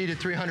 $250 to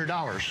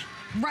 $300.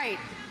 Right.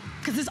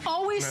 Because it's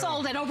always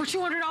sold at over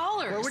 $200.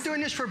 Well, we're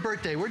doing this for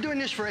birthday. We're doing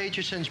this for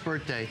HSN's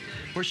birthday.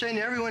 We're saying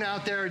to everyone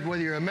out there,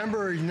 whether you're a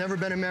member or you've never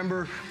been a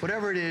member,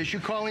 whatever it is, you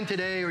call in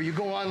today or you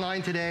go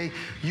online today,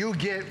 you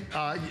get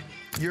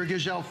your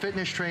Gazelle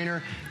fitness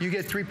trainer. You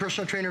get 3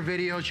 personal trainer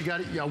videos. You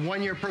got a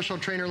 1 year personal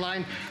trainer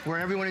line where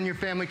everyone in your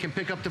family can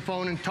pick up the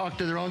phone and talk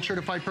to their own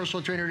certified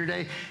personal trainer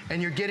today.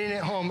 And you're getting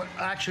it home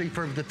actually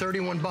for the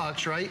 31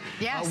 bucks, right?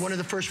 Yes. One of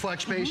the first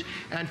flex pays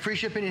and free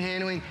shipping and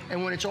handling.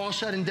 And when it's all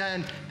said and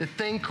done, the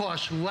thing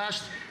costs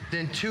less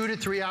than 2 to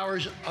 3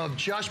 hours of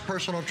just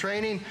personal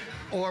training,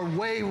 or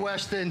way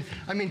less than,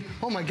 I mean,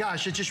 oh my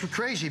gosh, it's just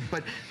crazy.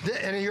 But,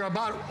 and you're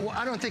about,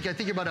 I think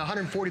you're about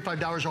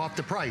 $145 off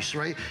the price,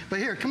 right? But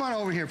here, come on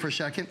over here for a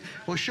second.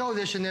 We'll show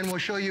this and then we'll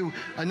show you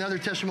another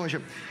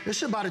testimonial. This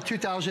is about a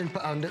 2,000,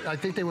 I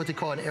think what they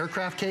call an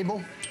aircraft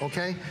cable,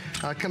 okay?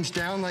 It comes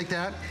down like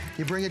that.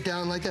 You bring it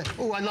down like that.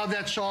 Oh, I love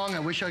that song. I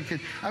wish I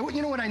could,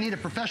 you know what I need? A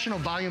professional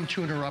volume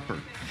tuner upper,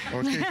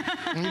 okay?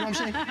 You know what I'm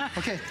saying?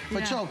 Okay,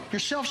 but so,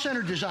 your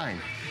self-centered design.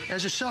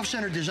 As a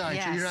self-centered design,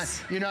 yes.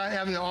 So you're not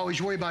having to always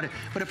worry about it.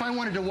 But if I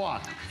wanted to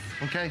walk,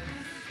 okay,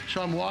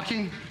 so I'm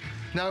walking.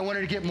 Now I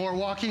wanted to get more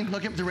walking.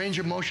 Look at the range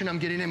of motion I'm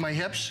getting in my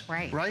hips.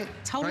 Right. Right.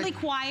 Totally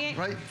quiet.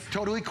 Right.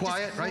 Totally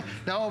quiet. Right.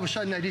 Now all of a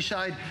sudden I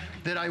decide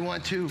that I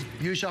want to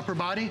use upper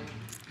body.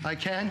 I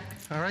can.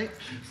 All right.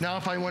 Now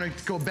if I want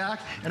to go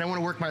back and I want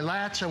to work my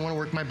lats, I want to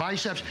work my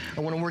biceps, I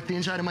want to work the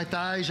inside of my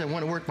thighs, I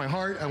want to work my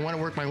heart, I want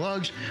to work my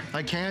lugs,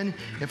 I can.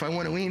 If I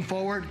want to lean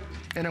forward,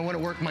 and I want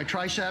to work my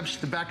triceps,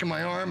 the back of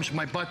my arms,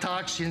 my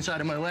buttocks, the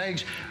inside of my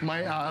legs,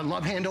 my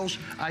love handles,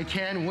 I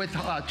can with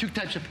 2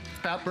 types of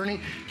fat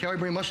burning, calorie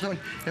burning muscle tone.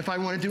 If I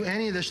want to do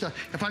any of this stuff,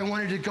 if I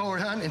wanted to go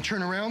around and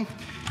turn around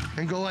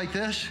and go like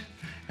this,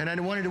 and I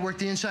wanted to work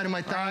the inside of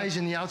my thighs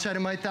and the outside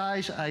of my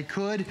thighs, I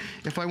could.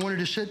 If I wanted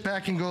to sit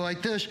back and go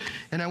like this,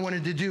 and I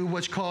wanted to do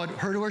what's called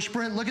hurdler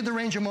sprint, look at the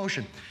range of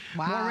motion.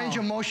 Wow. More range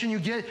of motion you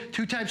get,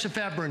 2 types of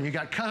fat burn. You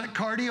got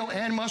cardio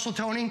and muscle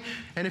toning,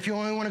 and if you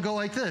only want to go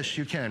like this,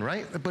 you can,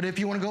 right? But if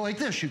you want to go like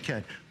this, you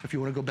can. If you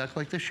want to go back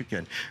like this, you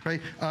can,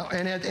 right?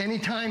 And at any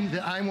time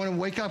that I want to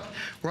wake up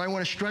or I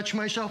want to stretch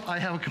myself, I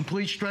have a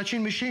complete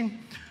stretching machine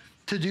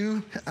to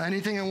do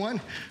anything I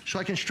want, so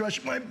I can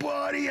stretch my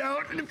body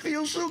out, and it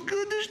feels so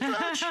good to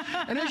stretch.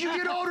 And as you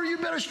get older, you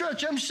better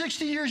stretch. I'm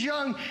 60 years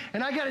young,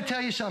 and I gotta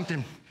tell you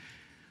something.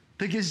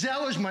 The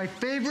Gazelle is my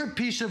favorite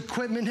piece of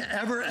equipment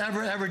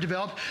ever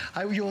developed.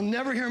 You'll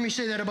never hear me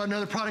say that about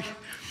another product.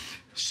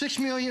 6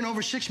 million,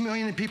 over 6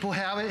 million people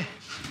have it.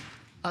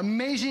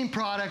 Amazing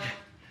product.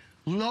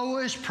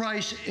 Lowest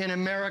price in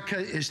America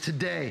is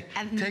today.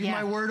 Take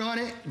my word on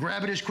it.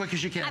 Grab it as quick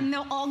as you can. And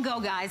they'll all go,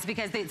 guys,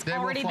 because it's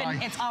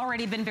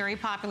already been very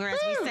popular. As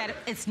we said,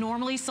 it's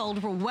normally sold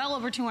for well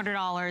over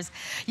 $200.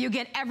 You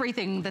get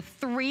everything, the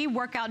 3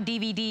 workout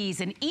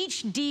DVDs, and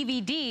each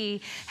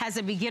DVD has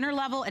a beginner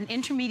level, an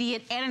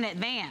intermediate, and an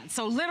advanced.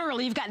 So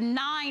literally, you've got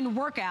 9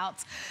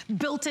 workouts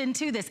built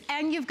into this,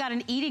 and you've got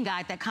an eating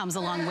guide that comes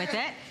along with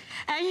it.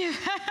 And you,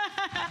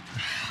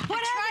 I'm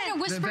trying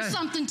to whisper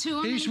something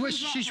to him.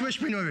 She's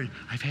whispering over it.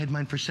 I've had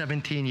mine for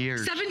 17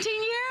 years. 17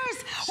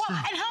 years? Well,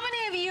 and how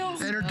many of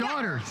you? And her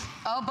daughter.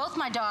 Oh, both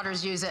my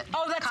daughters use it.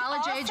 Oh, that's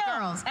college-age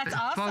girls. That's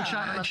awesome.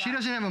 Folks, she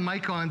doesn't have a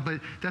mic on, but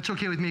that's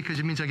okay with me because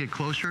it means I get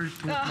closer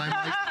with my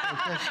mic.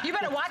 Okay. You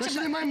better watch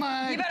Listen it. to my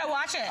mic. You better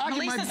watch it.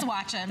 Melissa's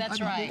watching.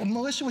 That's right.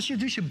 Melissa, what she'll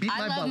do, she'll beat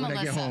my butt when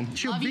I get home.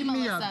 She'll beat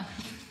me up.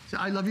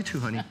 I love you too,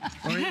 honey.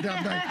 All right,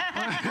 all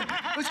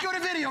right. Let's go to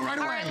video right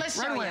away. All right,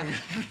 let's show you.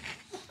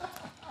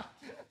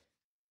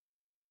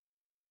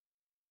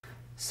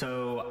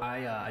 So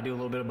I do a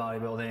little bit of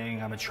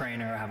bodybuilding. I'm a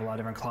trainer. I have a lot of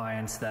different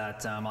clients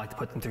that I like to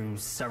put them through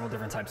several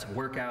different types of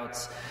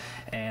workouts.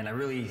 And I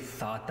really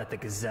thought that the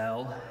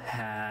Gazelle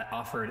had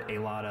offered a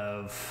lot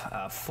of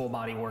full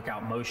body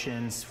workout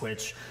motions,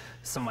 which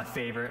some of my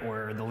favorite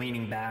were the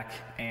leaning back,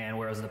 and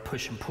whereas the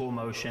push and pull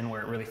motion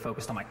where it really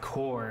focused on my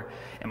core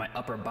and my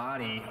upper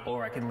body,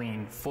 or I could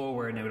lean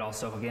forward and it would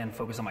also again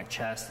focus on my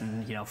chest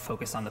and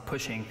focus on the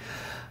pushing.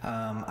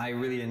 I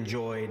really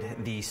enjoyed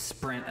the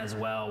sprint as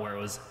well, where it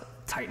was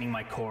tightening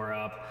my core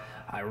up.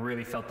 I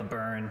really felt the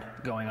burn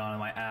going on in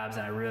my abs,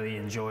 and I really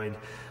enjoyed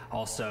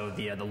also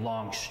the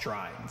long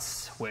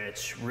strides,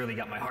 which really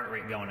got my heart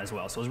rate going as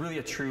well. So it was really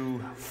a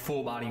true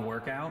full body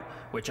workout,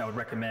 which I would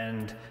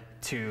recommend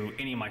to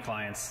any of my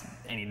clients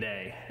any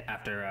day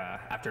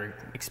after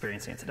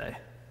experiencing it today.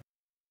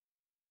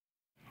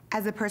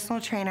 As a personal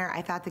trainer,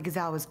 I thought the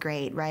Gazelle was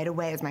great. Right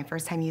away, it was my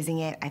first time using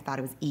it. I thought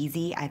it was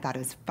easy. I thought it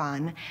was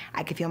fun.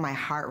 I could feel my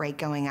heart rate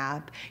going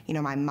up.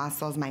 My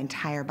muscles, my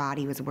entire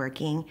body was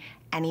working.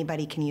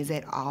 Anybody can use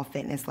it, all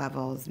fitness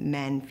levels,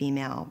 men,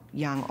 female,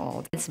 young,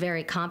 old. It's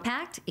very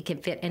compact. It can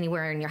fit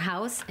anywhere in your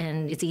house,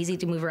 and it's easy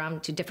to move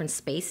around to different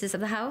spaces of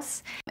the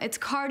house. It's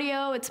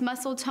cardio, it's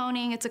muscle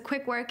toning, it's a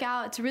quick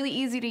workout, it's really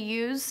easy to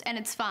use, and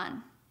it's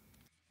fun.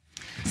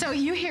 So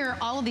you hear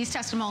all of these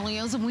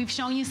testimonials, and we've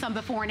shown you some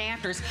before and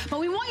afters, but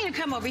we want you to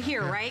come over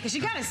here, right? Because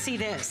you got to see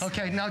this.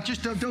 Okay, now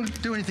just don't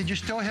do anything.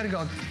 Just go ahead and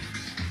go.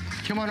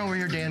 Come on over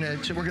here,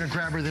 Dan. So we're going to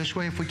grab her this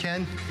way if we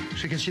can,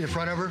 so you can see the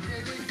front of her,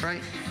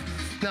 right?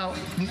 Now,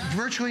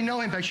 virtually no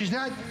impact. She's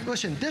not,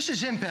 listen, this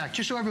is impact,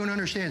 just so everyone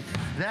understands.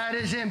 That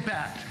is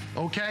impact,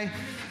 okay?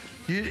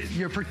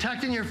 You're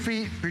protecting your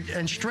feet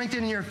and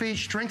strengthening your feet,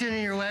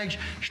 strengthening your legs,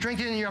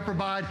 strengthening your upper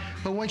body.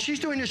 But when she's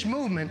doing this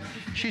movement,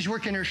 she's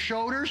working her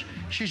shoulders,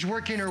 she's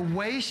working her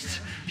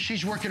waist,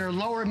 she's working her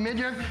lower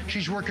midriff,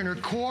 she's working her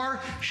core,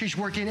 she's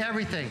working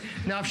everything.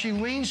 Now, if she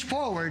leans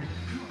forward,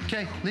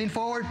 okay, lean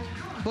forward,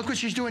 look what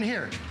she's doing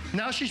here.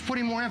 Now she's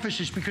putting more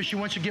emphasis because she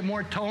wants to get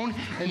more tone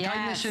and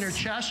tightness in her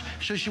chest,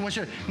 so she wants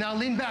to, now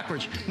lean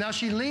backwards. Now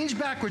she leans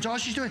backwards, all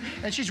she's doing,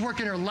 and she's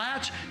working her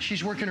lats,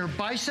 she's working her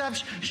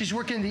biceps, she's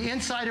working the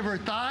inside of her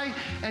thigh,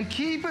 and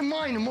keep in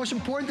mind, the most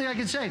important thing I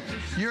can say,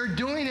 you're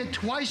doing it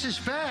twice as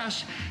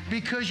fast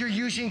because you're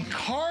using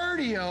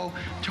cardio,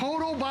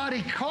 total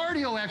body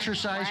cardio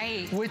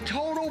exercise with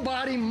total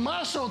body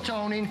muscle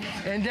toning,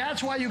 and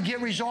that's why you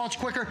get results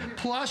quicker,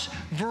 plus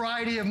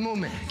variety of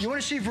movement. You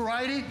want to see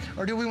variety,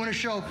 or do we want to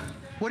show?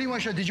 What do you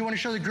want to show? Did you want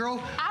to show the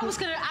girl? I was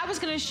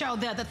gonna show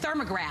the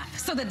thermograph,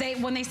 so that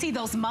when they see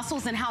those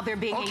muscles and how they're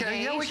being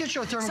engaged. Yeah, we can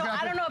show thermograph. So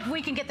I don't know if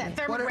we can get that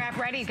thermograph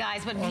ready,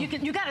 guys, but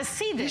you got to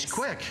see this. He's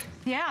quick.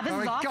 Yeah, this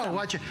is awesome. Go,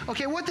 watch it.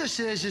 Okay, what this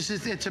is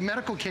it's a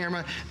medical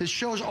camera that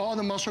shows all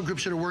the muscle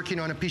groups that are working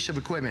on a piece of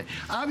equipment.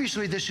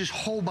 Obviously, this is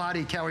whole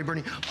body calorie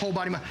burning, whole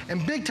body,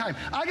 and big time.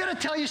 I gotta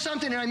tell you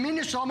something, and I mean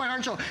this with all my heart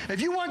and soul.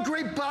 If you want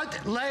great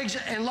butt, legs,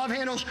 and love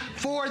handles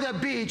for the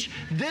beach,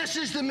 this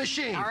is the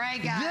machine. All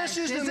right, guys. This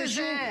is the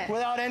machine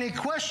without any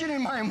question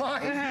in my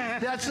mind.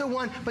 That's the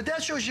one, but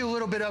that shows you a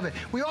little bit of it.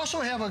 We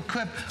also have a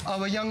clip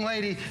of a young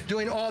lady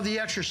doing all the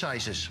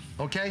exercises,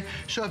 okay?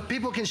 So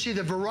people can see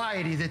the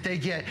variety that they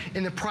get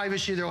in the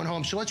privacy of their own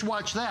home. So let's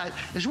watch that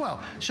as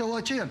well. So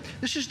let's see.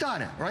 This is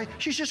Donna, right?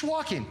 She's just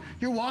walking.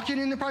 You're walking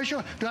in the privacy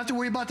of your home. Don't have to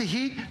worry about the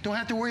heat. Don't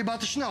have to worry about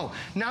the snow.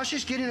 Now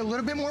she's getting a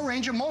little bit more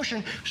range of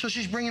motion, so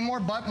she's bringing more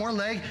butt, more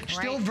leg,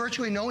 still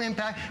virtually no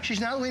impact. She's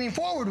not leaning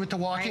forward with the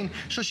walking,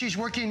 so she's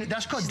working.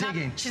 That's called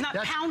digging. She's not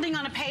pounding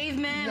on a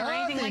pavement or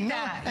anything like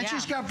that. And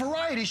she's got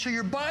variety, so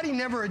your body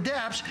never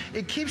adapts.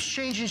 It keeps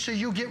changing so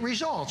you get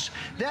results.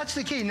 That's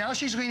the key. Now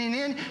she's leaning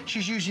in.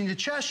 She's using the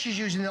chest. She's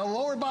using the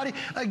lower body.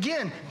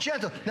 Again,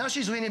 gentle. Now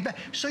she's leaning back.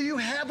 So you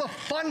have a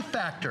fun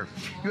factor.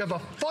 You have a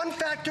fun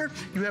factor.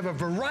 You have a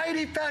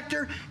variety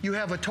factor. You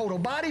have a total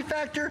body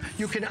factor.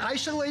 You can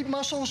isolate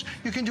muscles.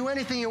 You can do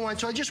anything you want.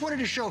 So I just wanted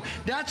to show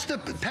that's the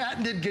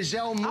patented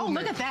gazelle movement. Oh,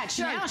 look at that.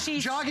 Now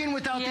she's jogging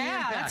without the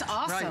impact. That's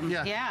awesome.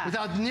 Right? Yeah.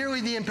 Without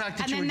nearly the impact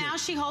that you would And then now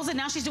she holds it.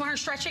 Now she's doing her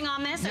stretching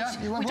on this.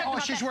 Yeah.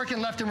 She's working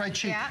left and right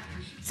cheek. Yeah.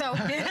 So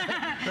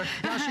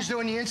now she's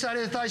doing the inside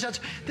of the thighs.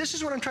 This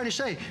is what I'm trying to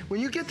say.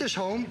 When you get this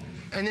home,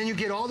 and then you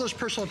get all those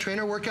personal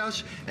trainer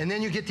workouts, and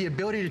then you get the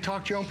ability to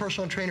talk to your own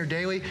personal trainer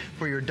daily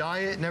for your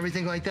diet and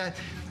everything like that,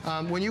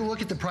 when you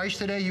look at the price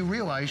today, you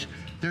realize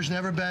there's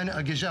never been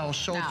a gazelle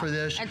sold for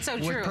this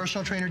with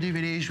personal trainer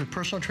DVDs, with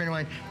personal trainer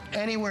line,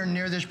 anywhere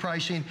near this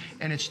pricing,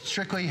 and it's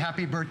strictly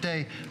happy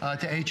birthday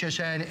to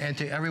HSN and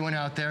to everyone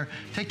out there.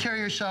 Take care of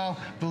yourself,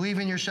 believe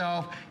in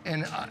yourself, and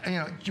you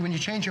know, when you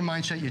change your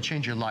mindset, you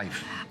change your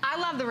life. I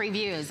love the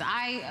reviews.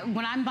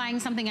 When I'm buying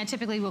something, I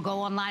typically will go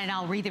online and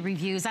I'll read the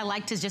reviews. I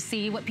like to just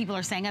see what people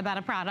are saying about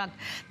a product.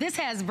 This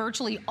has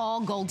virtually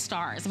all gold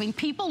stars. I mean,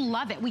 people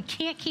love it. We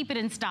can't keep it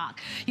in stock.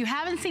 You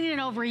haven't seen it in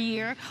over a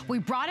year. We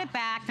brought it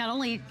back not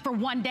only for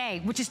one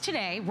day, which is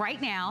today,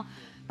 right now,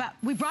 but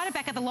we brought it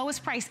back at the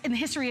lowest price in the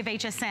history of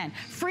HSN.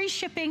 Free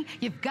shipping,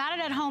 you've got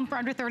it at home for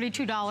under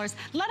 $32.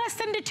 Let us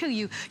send it to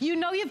you. You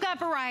know you've got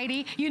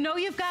variety, you know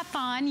you've got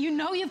fun, you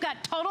know you've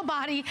got total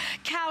body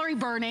calorie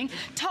burning,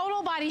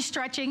 total body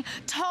stretching,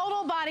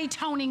 total body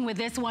toning with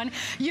this one.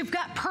 You've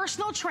got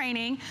personal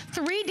training,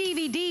 3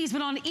 DVDs,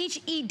 but on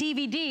each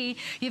DVD,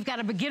 you've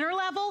got a beginner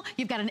level,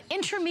 you've got an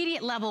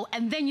intermediate level,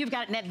 and then you've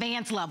got an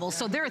advanced level.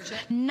 So there's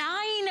 9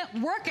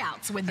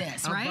 workouts with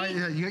this, right?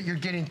 You're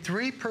getting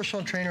 3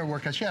 personal trainer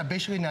workouts. Yeah,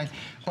 basically 9.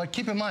 But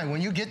keep in mind, when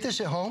you get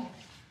this at home,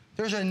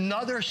 there's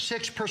another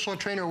 6 personal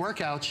trainer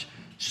workouts,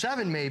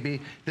 7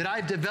 maybe, that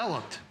I've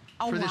developed.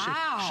 For this.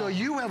 So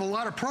you have a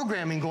lot of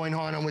programming going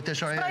on with this.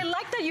 But I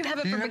like that you have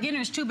it for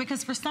beginners too,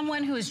 because for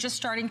someone who is just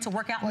starting to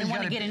work out and they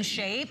want to get in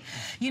shape,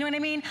 you know what I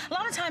mean? A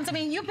lot of times, I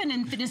mean, you've been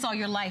in fitness all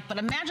your life, but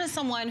imagine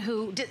someone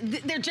who,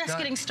 they're just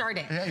getting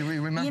started. Yeah,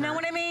 remember. You know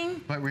what I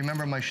mean? But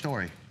remember my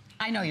story.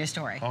 I know your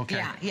story. Okay.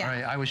 Yeah. All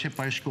right. I was hit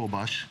by a school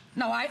bus.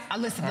 No, I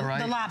listen,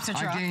 the lobster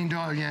truck. I gained,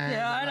 I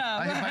know.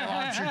 I hit my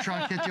lobster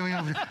truck, hit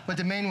the but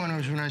the main one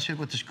was when I was hit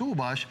with the school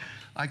bus,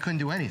 I couldn't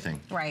do anything.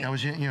 Right. I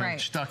was,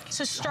 stuck.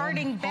 So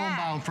starting back,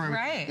 homebound for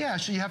yeah,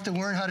 so you have to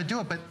learn how to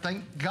do it, but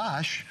thank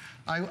gosh,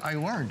 I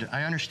learned.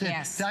 I understood.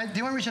 Yes.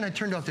 The only reason I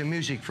turned off the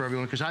music for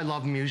everyone, because I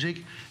love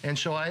music, and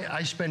so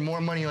I spend more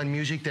money on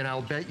music than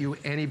I'll bet you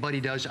anybody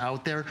does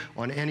out there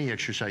on any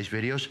exercise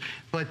videos.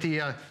 But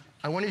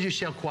I wanted you to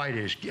see how quiet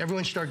it is.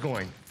 Everyone start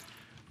going.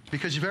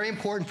 Because it's very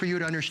important for you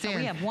to understand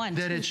we have 1,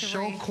 that 2, it's 3,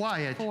 so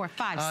quiet 4,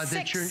 5, 6.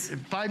 that you're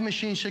 5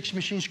 machines, 6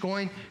 machines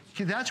going.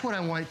 That's what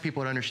I want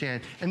people to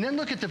understand. And then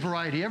look at the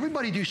variety.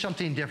 Everybody do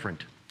something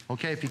different.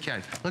 Okay, if you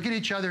can. Look at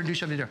each other and do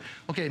something different.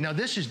 Okay, now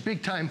this is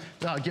big time,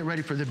 get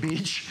ready for the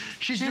beach.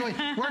 She's doing,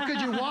 where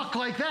could you walk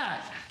like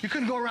that? You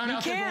couldn't go around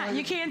out there.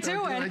 You can't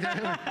do it.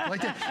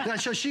 Like that.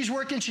 So she's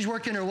working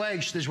her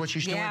legs, is what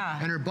she's doing,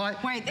 and her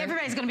butt. Wait,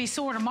 everybody's gonna be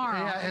sore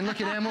tomorrow. Yeah, and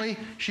look at Emily.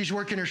 She's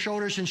working her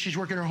shoulders and she's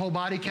working her whole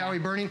body, calorie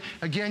burning.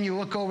 Again, you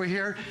look over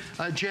here,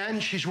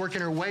 Jen, she's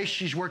working her waist,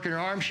 she's working her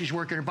arms, she's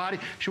working her body,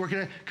 she's working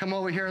her, come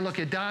over here and look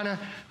at Donna.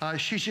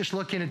 She's just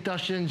looking at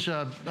Dustin's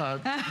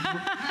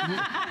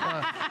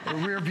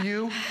rear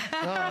view,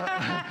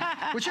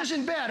 which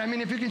isn't bad. I mean,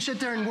 if you can sit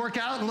there and work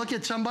out and look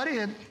at somebody,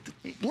 it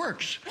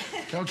works,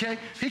 okay?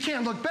 He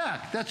can't look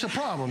back. That's the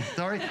problem,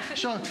 all right?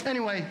 So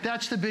anyway,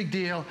 that's the big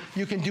deal.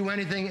 You can do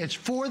anything. It's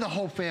for the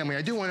whole family.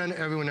 I do want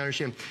everyone to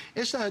understand,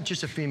 it's not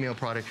just a female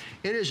product.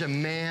 It is a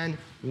man,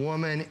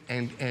 woman,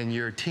 and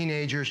your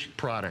teenager's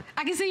product.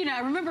 I can see you now.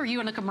 I remember you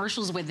in the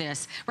commercials with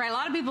this, right? A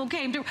lot of people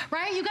came to,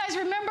 right? You guys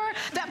remember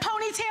that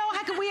ponytail?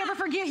 How could we ever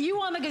forget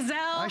you on the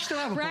Gazelle? I still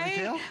have a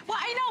ponytail. Well,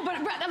 I know,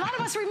 but a lot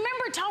of us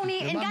remember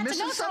Tony and got to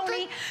know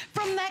Tony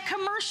from that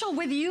commercial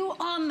with you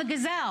on the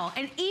Gazelle.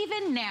 And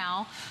even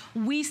now,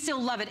 we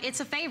still love it. It's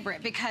a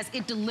favorite because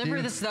it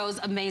delivers those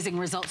amazing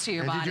results to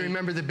your body. Did you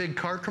remember the big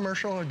car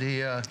commercial?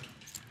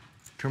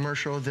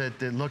 commercial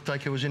that looked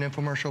like it was an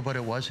infomercial, but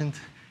it wasn't,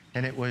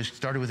 and it was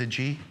started with a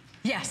G.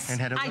 Yes, and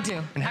had I do.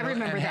 I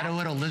remember that. Had a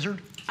little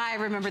lizard. I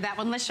remember that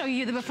one. Let's show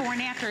you the before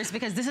and afters,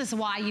 because this is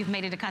why you've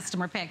made it a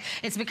customer pick.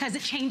 It's because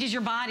it changes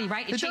your body,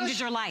 right? It changes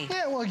your life.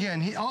 Yeah, well,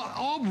 again,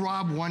 all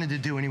Rob wanted to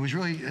do, and he was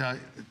really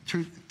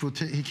truthful,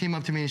 he came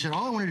up to me and he said,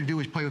 all I wanted to do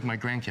was play with my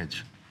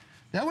grandkids.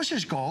 That was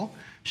his goal.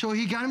 So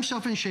he got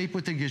himself in shape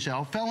with the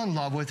Gazelle, fell in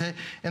love with it,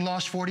 and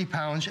lost 40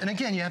 pounds. And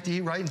again, you have to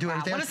eat right and do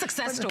everything. What a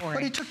success story.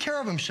 But he took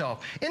care of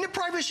himself in the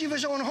privacy of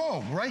his own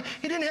home, right?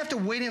 He didn't have to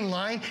wait in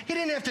line. He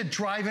didn't have to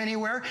drive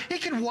anywhere. He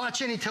could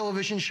watch any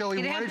television show he wanted.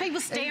 He didn't have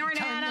people staring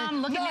at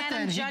him, looking at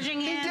him,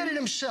 judging him. He did it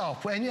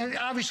himself. And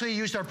obviously, he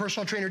used our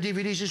personal trainer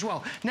DVDs as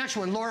well. Next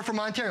one, Laura from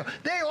Ontario.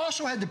 They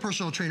also had the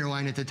personal trainer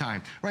line at the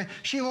time, right?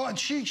 She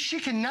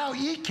can now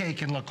eat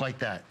cake and look like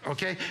that,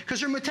 okay? Because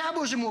her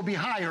metabolism will be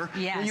higher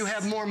when you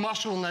have more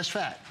muscle and less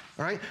fat.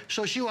 All right,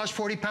 so she lost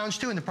 40 pounds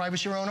too in the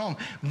privacy of her own home.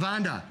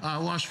 Vonda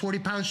lost 40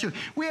 pounds too.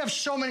 We have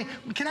so many.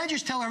 Can I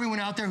just tell everyone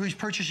out there who's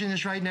purchasing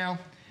this right now?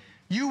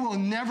 You will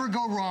never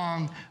go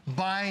wrong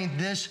buying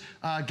this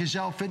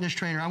Gazelle fitness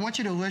trainer. I want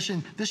you to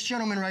listen. This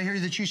gentleman right here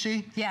that you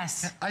see?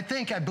 Yes. I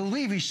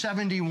believe he's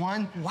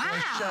 71 wow.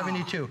 or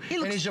 72.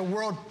 And he's a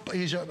world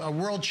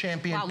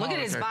champion. Wow, look at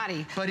his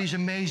body. But he's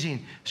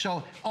amazing.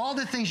 So all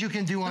the things you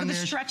can do on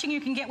this. The stretching you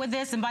can get with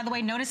this. And by the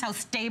way, notice how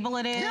stable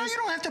it is. Yeah, you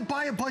don't have to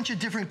buy a bunch of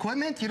different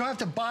equipment. You don't have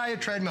to buy a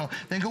treadmill.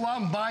 Then go out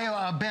and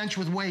buy a bench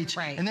with weights.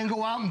 Right. And then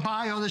go out and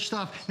buy all this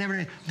stuff. And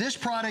everything. This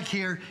product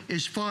here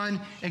is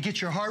fun. It gets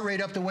your heart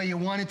rate up the way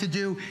you want it to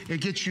do. It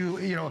gets you,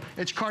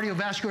 it's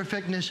cardiovascular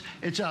fitness.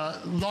 It's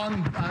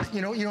lung, you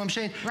know what I'm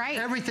saying? Right.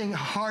 Everything,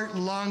 heart,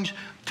 lungs,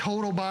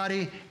 total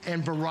body,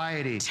 and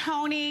variety.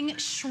 Toning,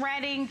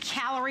 shredding,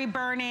 calorie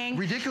burning.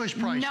 Ridiculous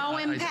price. No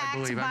impact, I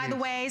believe. by the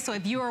way. So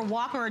if you're a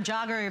walker or a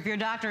jogger, if your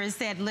doctor has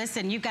said,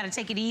 listen, you've got to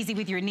take it easy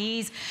with your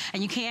knees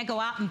and you can't go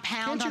out and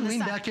pound on the side. Can't you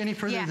lean back any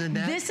further than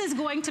that? This is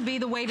going to be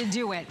the way to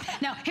do it.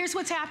 Now, here's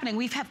what's happening.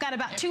 We've got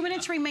about 2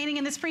 minutes remaining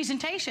in this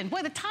presentation.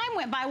 Boy, the time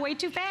went by way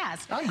too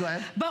fast. I'm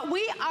glad. But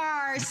we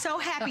are so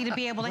happy to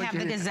be able to have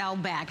the Gazelle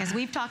back. As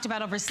we've talked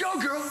about, over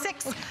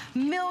 6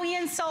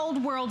 million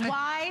sold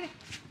worldwide.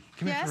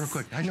 Come here real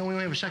quick. I know we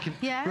only have a second.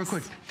 Yes. Real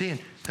quick. Dan,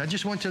 I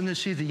just want them to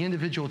see the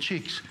individual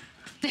cheeks.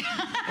 Okay?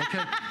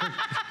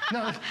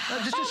 No,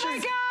 just oh my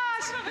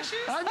gosh!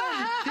 I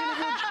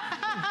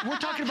know. We're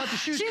talking about the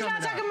shoes. She's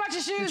not talking about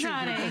your shoes,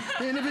 honey.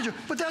 The individual.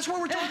 But that's what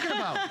we're talking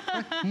about.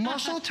 Right?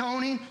 Muscle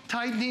toning,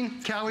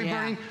 tightening, calorie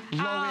burning, low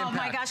impact. Oh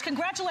my gosh,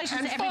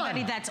 congratulations to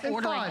everybody that's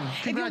ordering.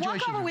 If you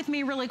walk over with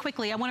me really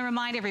quickly, I want to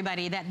remind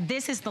everybody that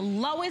this is the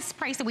lowest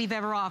price that we've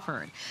ever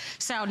offered.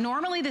 So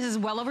normally this is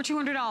well over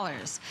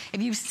 $200.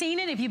 If you've seen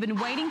it, if you've been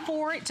waiting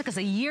for it, took us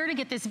a year to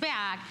get this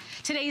back,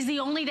 today's the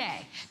only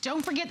day.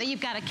 Don't forget that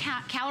you've got a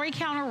calorie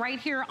counter right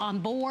here on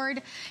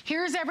board.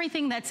 Here's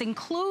everything that's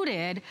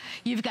included.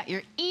 You've got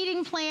your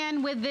eating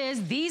plan with this.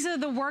 These are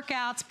the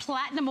workouts,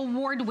 platinum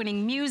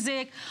award-winning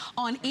music.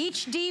 On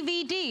each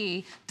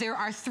DVD, there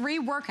are 3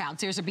 workouts.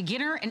 There's a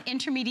beginner, an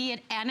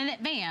intermediate, and an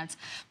advanced.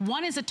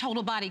 One is a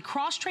total body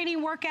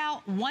cross-training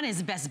workout. One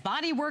is best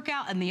body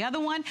workout, and the other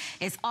one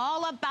is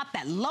all about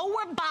that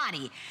lower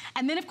body.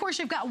 And then, of course,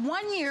 you've got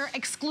 1 year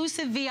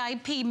exclusive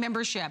VIP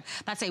membership.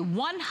 That's a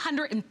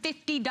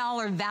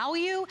 $150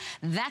 value.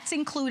 That's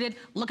included.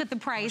 Look at the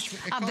price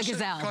of the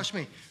Gazelle. Cost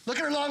me. Look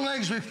at her long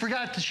legs. We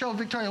forgot to show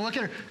Victoria. Look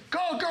at her.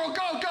 Go, girl,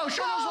 go, go.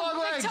 Show those long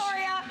legs.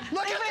 Victoria.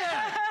 Look at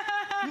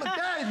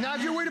that. Now,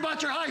 if you're worried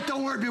about your height,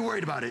 don't be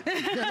worried about it.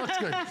 That looks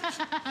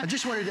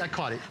good. I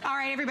caught it. All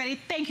right, everybody.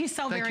 Thank you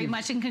so very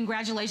much, and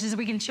congratulations.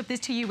 We can ship this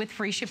to you with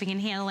free shipping and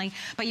handling,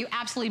 but you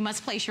absolutely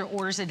must place your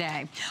orders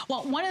today.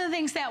 Well, one of the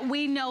things that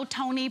we know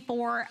Tony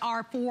for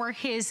are for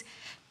his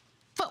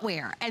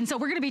footwear. And so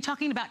we're going to be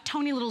talking about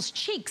Tony Little's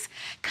cheeks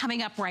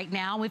coming up right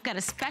now. We've got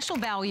a special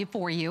value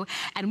for you,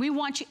 and we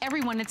want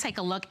everyone to take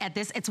a look at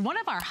this. It's one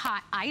of our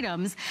hot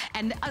items,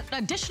 and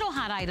additional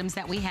hot items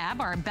that we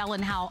have are Bell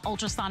 & Howell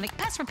Ultrasonic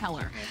Pest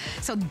Repeller.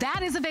 So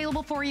that is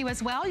available for you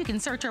as well. You can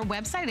search our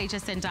website,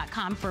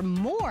 hsn.com, for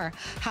more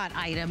hot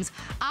items.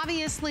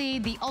 Obviously,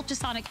 the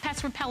Ultrasonic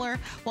Pest Repeller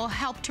will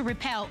help to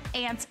repel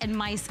ants and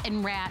mice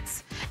and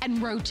rats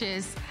and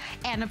roaches.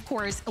 And of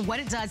course, what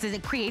it does is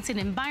it creates an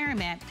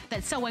environment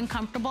that's so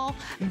uncomfortable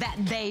that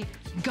they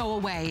go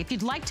away. If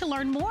you'd like to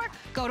learn more,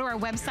 go to our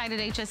website at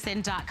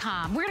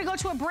hsn.com. We're gonna go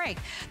to a break.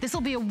 This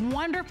will be a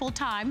wonderful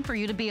time for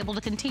you to be able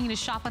to continue to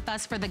shop with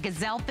us for the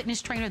Gazelle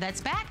fitness trainer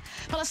that's back.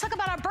 But let's talk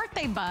about our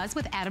birthday buzz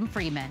with Adam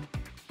Freeman.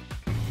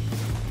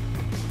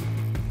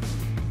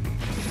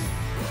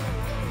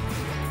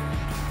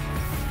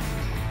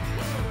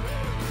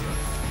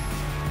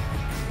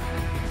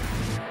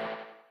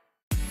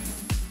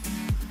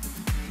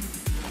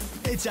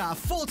 It's our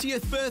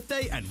 40th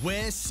birthday and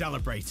we're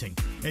celebrating.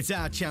 It's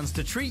our chance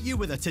to treat you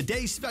with a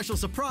today's special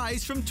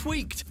surprise from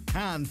Tweaked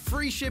and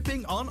free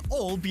shipping on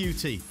all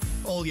beauty.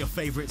 All your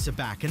favorites are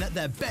back and at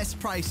their best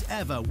price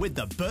ever with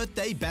the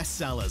birthday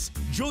bestsellers.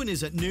 Join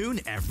us at noon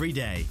every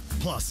day.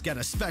 Plus, get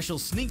a special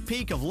sneak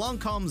peek of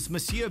Lancome's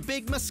Monsieur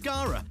Big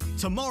Mascara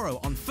tomorrow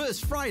on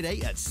First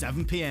Friday at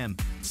 7 p.m.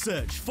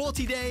 Search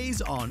 40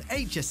 Days on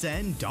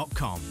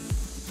hsn.com.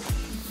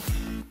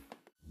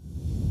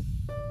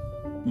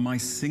 My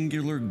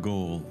singular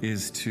goal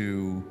is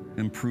to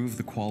improve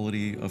the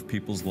quality of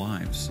people's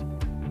lives.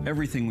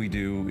 Everything we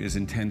do is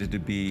intended to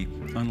be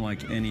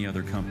unlike any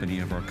other company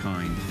of our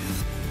kind.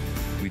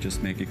 We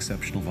just make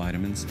exceptional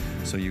vitamins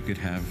so you could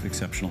have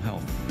exceptional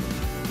health.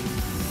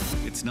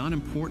 It's not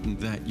important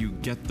that you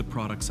get the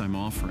products I'm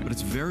offering, but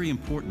it's very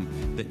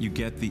important that you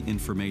get the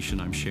information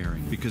I'm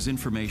sharing, because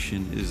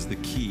information is the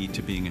key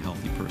to being a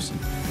healthy person.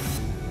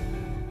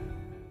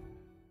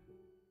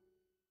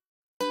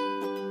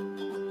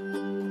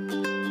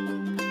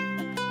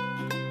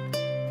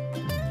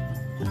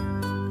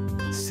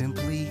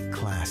 Simply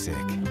classic.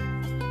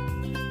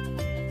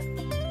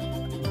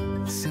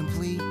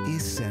 Simply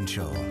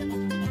essential.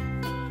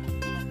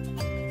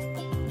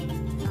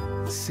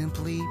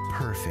 Simply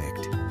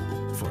perfect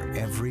for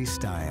every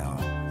style.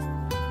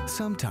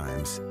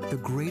 Sometimes the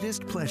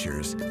greatest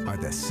pleasures are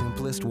the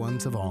simplest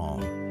ones of all.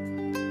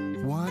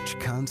 Watch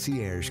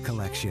Concierge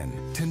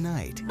Collection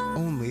tonight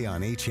only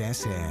on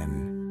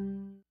HSN.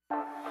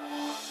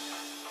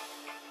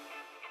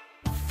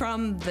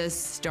 From the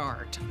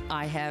start,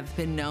 I have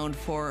been known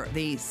for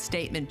the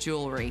statement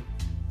jewelry.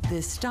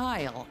 The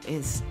style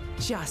is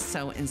just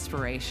so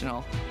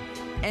inspirational.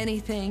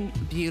 Anything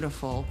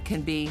beautiful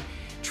can be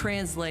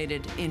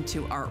translated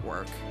into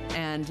artwork,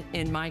 and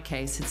in my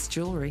case, it's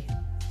jewelry.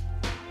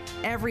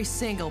 Every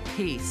single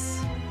piece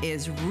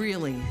is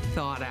really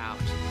thought out.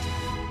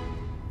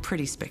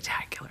 Pretty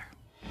spectacular.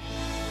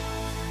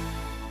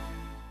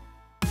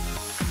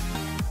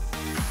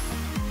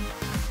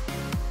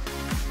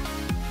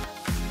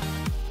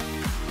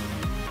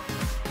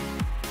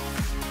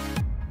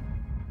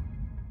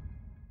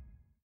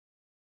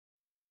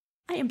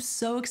 I am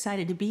so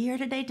excited to be here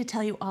today to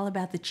tell you all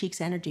about the Cheeks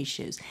Energy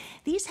Shoes.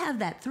 These have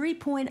that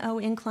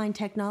 3.0 incline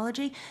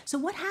technology. So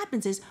what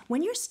happens is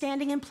when you're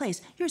standing in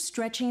place, you're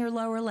stretching your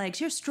lower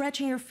legs, you're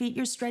stretching your feet,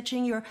 you're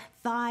stretching your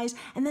thighs,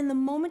 and then the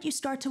moment you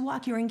start to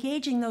walk, you're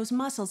engaging those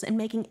muscles and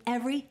making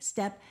every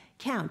step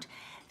count.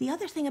 The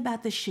other thing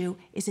about the shoe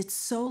is it's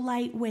so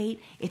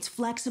lightweight, it's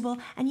flexible,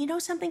 and you know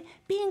something?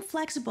 Being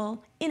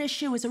flexible in a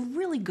shoe is a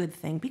really good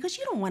thing because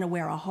you don't want to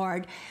wear a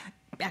hard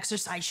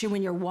exercise shoe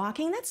when you're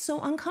walking. That's so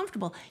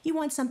uncomfortable. You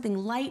want something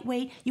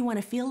lightweight, you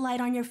want to feel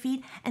light on your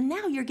feet, and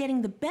now you're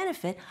getting the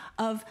benefit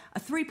of a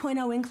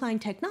 3.0 incline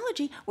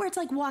technology where it's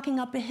like walking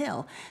up a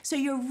hill. So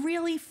you're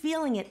really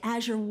feeling it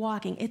as you're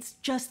walking. It's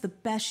just the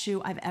best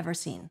shoe I've ever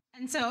seen.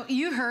 And so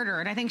you heard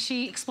her, and I think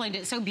she explained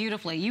it so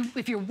beautifully.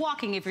 If you're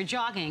walking, if you're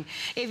jogging,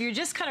 if you're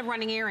just kind of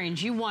running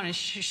errands, you want a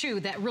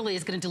shoe that really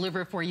is going to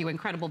deliver for you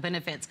incredible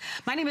benefits.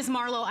 My name is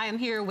Marlo. I am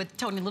here with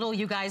Tony Little.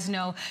 You guys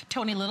know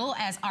Tony Little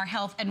as our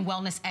health and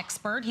wellness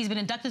expert. He's been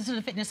inducted to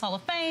the Fitness Hall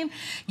of Fame.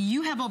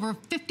 You have over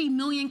 50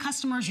 million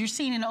customers. You're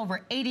seen in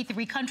over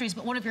 83 countries.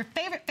 But one of your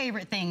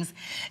favorite things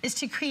is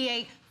to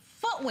create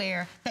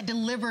footwear that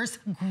delivers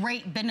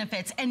great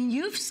benefits. And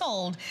you've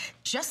sold,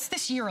 just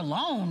this year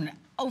alone,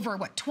 over,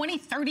 what, 20,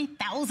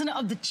 30,000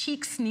 of the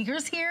Cheek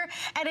sneakers here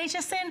at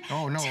HSN?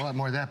 Oh, no, a lot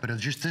more than that, but it's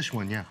just this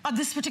one, yeah. Of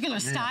this particular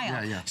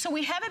style. Yeah. So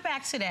we have it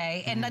back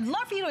today, and I'd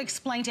love for you to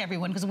explain to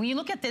everyone, because when you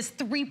look at this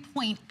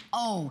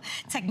 3.0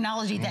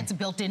 technology that's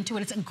built into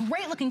it, it's a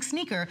great-looking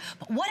sneaker,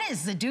 but what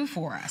does it do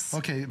for us?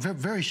 Okay,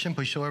 very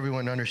simply so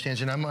everyone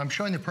understands, and I'm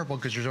showing the purple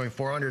because there's only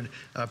 400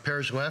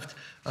 pairs left,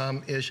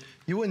 is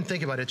you wouldn't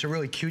think about it. It's a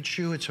really cute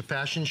shoe. It's a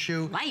fashion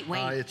shoe.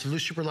 Lightweight. It's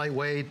super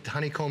lightweight,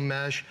 honeycomb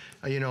mesh,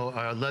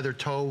 leather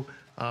toe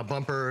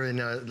bumper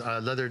and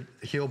leather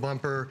heel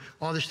bumper,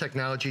 all this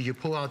technology. You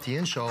pull out the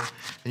insole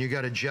and you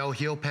got a gel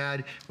heel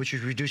pad, which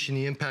is reducing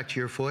the impact to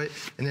your foot,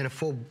 and then a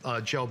full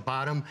gel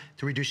bottom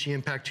to reduce the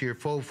impact to your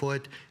full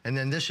foot. And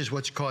then this is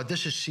what's called,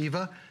 this is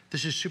SIVA.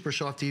 This is super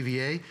soft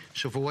EVA.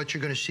 So for what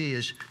you're gonna see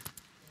is,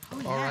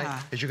 all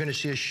right, is you're going to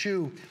see a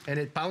shoe, and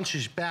it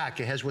bounces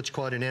back. It has what's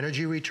called an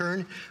energy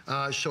return.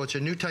 So it's a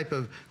new type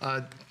of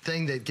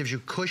thing that gives you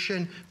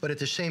cushion, but at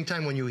the same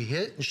time, when you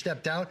hit and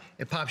step down,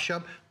 it pops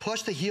up.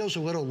 Plus, the heel's a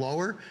little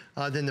lower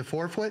than the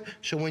forefoot.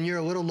 So when you're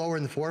a little lower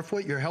in the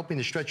forefoot, you're helping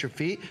to stretch your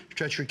feet,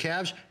 stretch your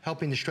calves,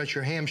 helping to stretch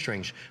your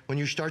hamstrings. When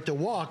you start to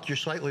walk, you're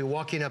slightly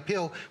walking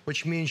uphill,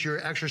 which means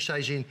you're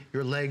exercising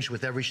your legs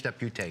with every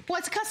step you take. Well,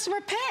 it's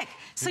customer pick.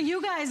 So you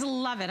guys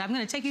love it. I'm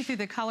going to take you through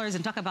the colors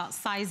and talk about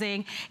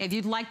sizing. If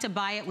you'd like to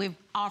buy it, we've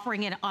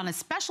offering it on a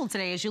special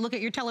today. As you look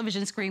at your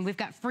television screen, we've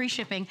got free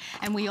shipping,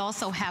 and we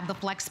also have the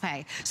flex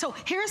pay. So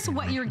here's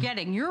what you're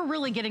getting. You're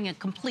really getting a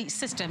complete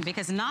system,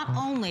 because not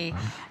only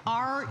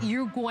are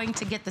you going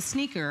to get the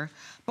sneaker,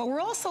 but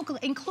we're also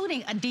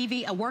including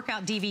a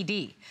workout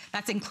DVD.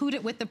 That's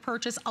included with the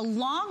purchase,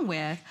 along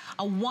with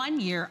a 1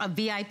 year of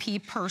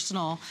VIP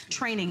personal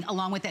training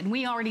along with it. And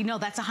we already know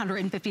that's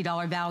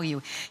 $150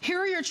 value. Here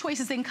are your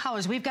choices in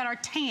colors. We've got our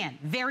tan,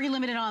 very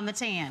limited on the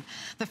tan.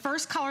 The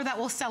first color that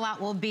will sell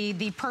out will be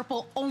the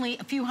purple, only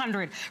a few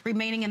hundred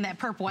remaining in that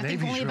purple. I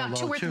think only about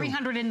 200 or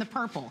 300 in the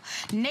purple.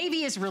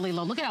 Navy is really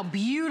low. Look at how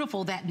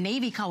beautiful that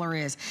navy color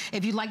is,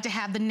 if you'd like to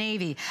have the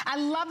navy. I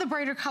love the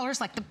brighter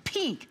colors like the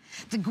pink.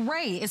 The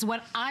gray is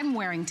what I'm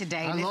wearing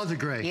today. I love the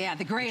gray. Yeah,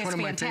 the gray is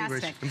fantastic. One of my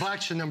favorites. And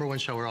black's the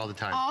 #1 seller all the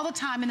time. All the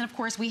time, and then of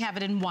course we have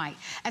it in white.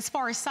 As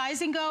far as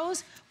sizing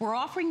goes, we're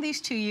offering these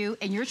to you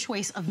in your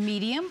choice of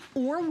medium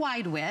or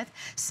wide width,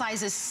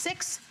 sizes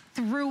 6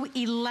 through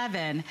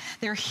 11.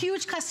 They're a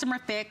huge customer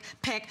pick.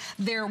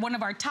 They're one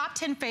of our top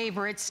 10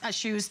 favorites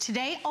shoes.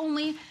 Today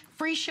only,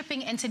 free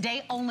shipping, and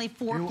today only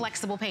for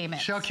flexible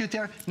payments. See how cute they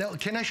are? Now,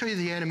 can I show you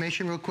the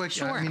animation real quick?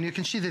 Sure. I mean, you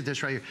can see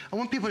this right here. I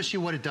want people to see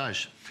what it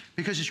does,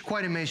 because it's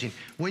quite amazing.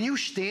 When you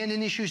stand in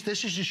these shoes,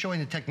 this is just showing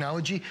the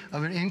technology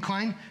of an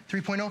incline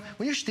 3.0.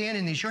 When you stand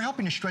in these, you're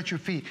helping to stretch your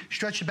feet,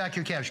 stretch the back of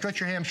your calves, stretch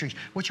your hamstrings,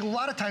 which a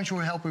lot of times will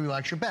help you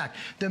relax your back.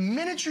 The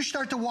minute you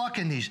start to walk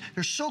in these,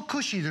 they're so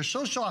cushy, they're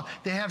so soft,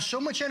 they have so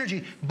much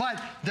energy,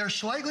 but they're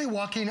slightly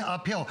walking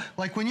uphill.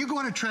 Like when you go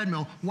on a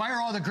treadmill, why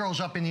are all the girls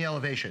up in the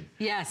elevation?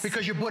 Yes.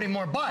 Because you're putting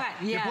more butt,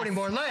 you're putting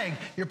more leg,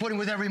 you're putting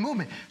with every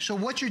movement. So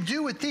what you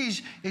do with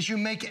these is you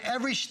make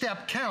every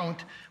step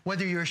count,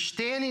 whether you're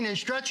standing and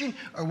stretching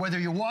or whether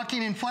you're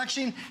walking and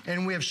flexing,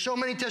 and we have so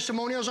many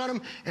testimonials on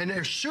them, and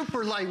they're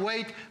super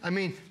lightweight. I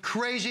mean,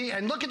 crazy.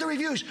 And look at the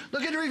reviews.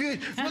 Look at the reviews.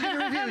 Look at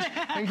the reviews.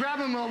 And grab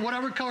them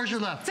whatever colors are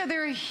left. So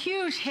they're a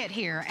huge hit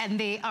here, and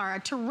they are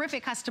a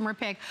terrific customer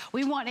pick.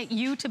 We wanted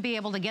you to be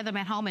able to get them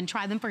at home and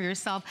try them for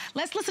yourself.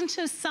 Let's listen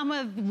to some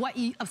of what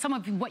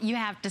you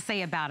have to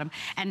say about them.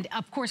 And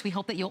of course, we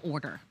hope that you'll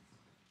order.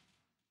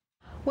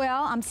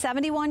 Well, I'm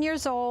 71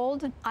 years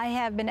old. I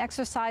have been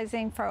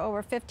exercising for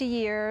over 50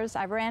 years.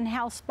 I ran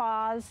health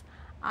spas.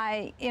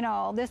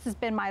 This has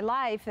been my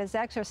life, is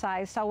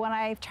exercise. So when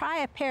I try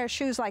a pair of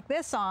shoes like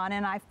this on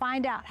and I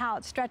find out how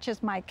it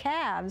stretches my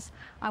calves,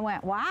 I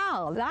went,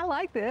 wow, I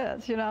like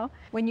this,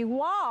 When you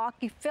walk,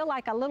 you feel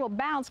like a little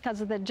bounce because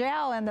of the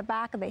gel in the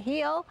back of the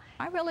heel.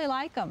 I really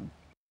like them.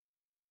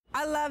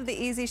 I love the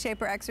Easy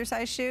Shaper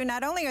exercise shoe.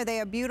 Not only are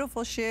they a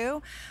beautiful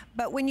shoe,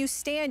 but when you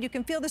stand, you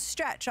can feel the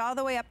stretch all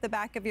the way up the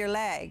back of your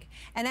leg.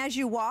 And as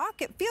you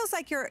walk, it feels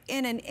like you're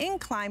in an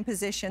incline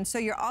position, so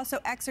you're also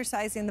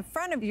exercising the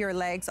front of your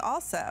legs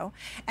also,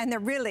 and they're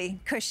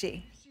really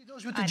cushy.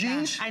 Those with the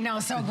jeans? I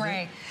know, so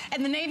great.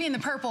 And the navy and the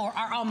purple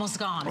are almost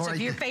gone. So if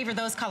you favor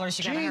those colors,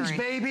 you gotta hurry. Jeans,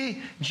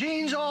 baby.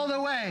 Jeans all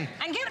the way.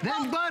 And get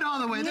then butt all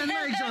the way. Then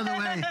legs all the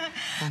way.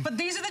 But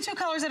these are the two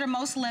colors that are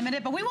most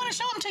limited. But we want to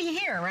show them to you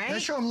here, right?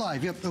 Let's show them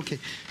live. Yep. Okay.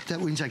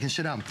 That means I can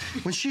sit down.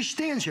 When she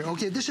stands here,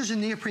 okay, this is a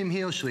neoprene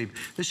heel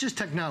sleeve. This is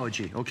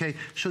technology, okay?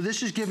 So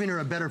this is giving her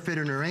a better fit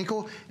in her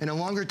ankle, and a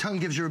longer tongue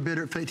gives her a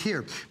better fit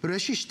here. But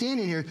as she's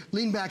standing here,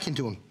 lean back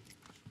into them.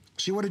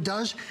 See what it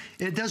does?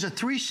 It does a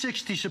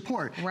 360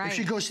 support. Right. If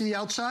she goes to the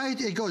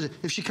outside, it goes.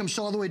 If she comes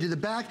all the way to the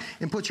back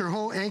and puts her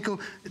whole ankle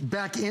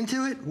back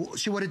into it,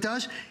 see what it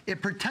does?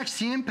 It protects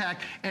the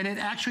impact, and it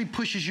actually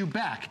pushes you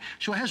back.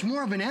 So it has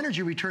more of an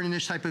energy return in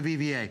this type of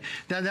EVA.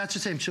 Now that's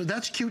the same. So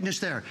that's cuteness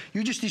there.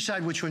 You just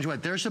decide which one's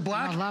what. There's the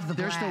black. I love the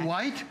black. There's the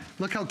white.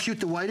 Look how cute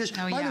the white is.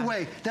 Oh, By the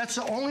way, that's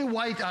the only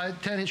white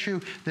tennis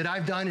shoe that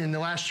I've done in the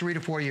last 3 to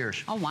 4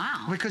 years. Oh,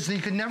 wow. Because you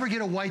could never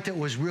get a white that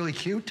was really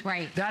cute.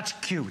 Right. That's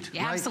cute.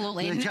 Yeah, right? absolutely.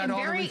 And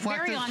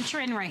very on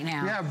trend right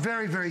now. Yeah,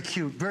 very, very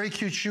cute. Very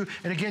cute shoe.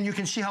 And again, you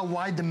can see how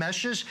wide the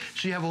mesh is,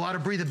 so you have a lot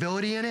of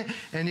breathability in it.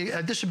 And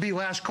this would be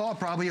last call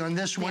probably on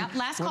this one. Yeah,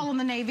 last call on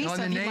the navy. So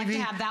if you'd like to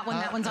have that one,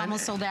 that one's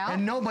almost sold out.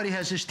 And nobody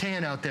has this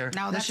tan out there.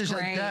 No, that's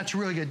great. That's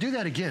really good. Do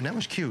that again. That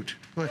was cute.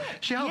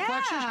 See how it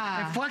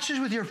flexes? It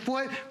flexes with your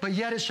foot, but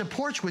yet it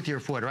supports with your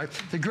foot, right?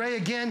 The gray,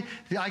 again,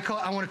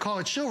 I want to call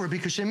it silver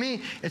because to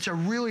me, it's a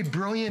really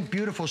brilliant,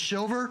 beautiful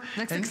silver.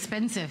 Looks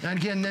expensive. And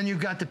again, then you've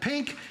got the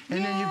pink,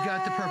 and then you've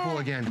got the purple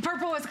again. The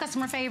purple is a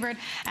customer favorite,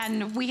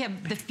 and we have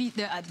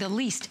the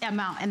least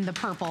amount in the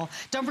purple.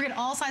 Don't forget,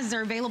 all sizes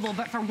are available,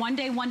 but for one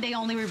day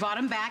only, we brought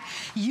them back.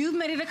 You've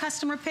made it a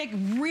customer pick.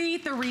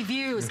 Read the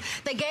reviews.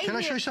 They gave Can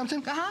I show you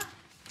something?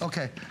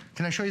 Okay.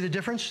 Can I show you the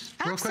difference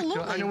real quick?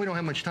 I know we don't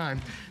have much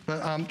time,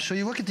 but so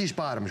you look at these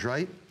bottoms,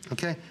 right?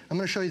 Okay. I'm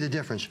going to show you the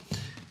difference.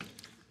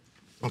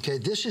 Okay.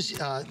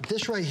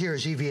 This right here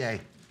is EVA.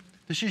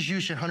 This is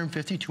used in $150,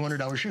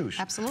 $200 shoes.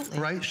 Absolutely.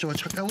 Right? So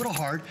it's a little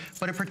hard,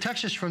 but it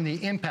protects us from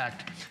the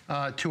impact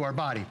to our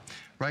body.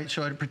 Right?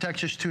 So it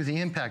protects us to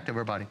the impact of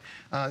our body.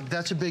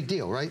 That's a big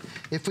deal, right?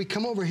 If we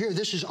come over here,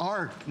 this is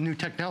our new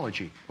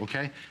technology,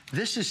 okay?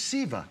 This is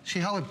SIVA. See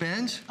how it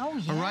bends? Oh,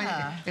 yeah. All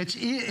right?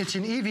 It's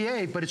an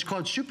EVA, but it's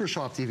called Super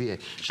Soft EVA.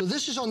 So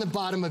this is on the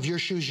bottom of your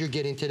shoes you're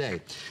getting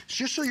today.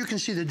 Just so you can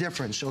see the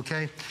difference,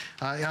 okay?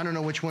 I don't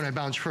know which one I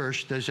bounce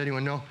first. Does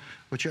anyone know?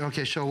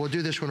 Okay, so we'll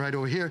do this one right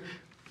over here.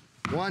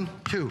 1,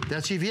 2,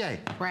 that's EVA.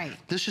 Right.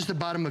 This is the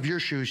bottom of your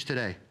shoes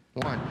today.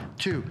 1,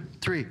 2,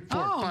 3, 4,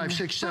 5,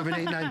 6, 7,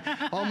 8,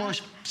 9,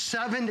 almost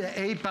 7 to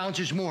 8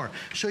 bounces more.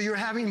 So you're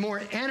having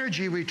more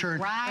energy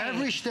return.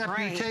 Every step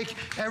you take,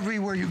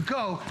 everywhere you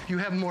go, you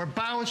have more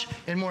bounce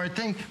and more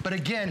thing. But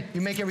again,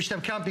 you make every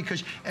step count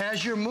because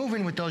as you're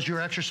moving with those,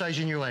 you're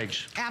exercising your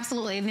legs.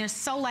 Absolutely, and they're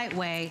so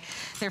lightweight.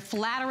 They're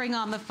flattering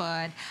on the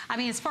foot. I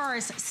mean, as far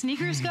as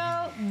sneakers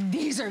go,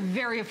 these are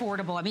very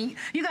affordable. I mean,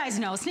 you guys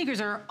know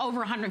sneakers are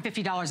over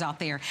 $150 out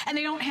there, and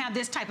they don't have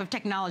this type of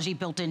technology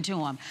built into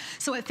them.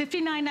 So at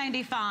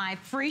 $59.95,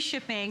 free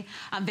shipping,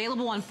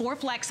 available on 4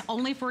 Flex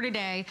only for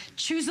today.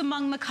 Choose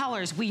among the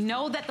colors. We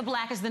know that the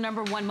black is the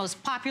 #1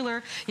 most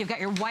popular. You've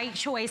got your white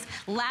choice.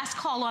 Last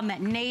call on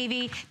that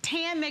navy.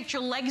 Tan makes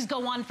your legs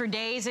go on for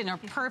days and are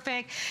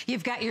perfect.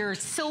 You've got your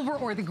silver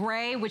or the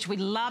gray, which we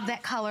love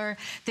that color.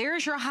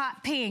 There's your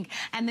hot pink.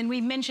 And then we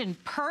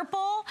mentioned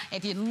purple.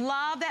 If you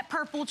love that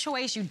purple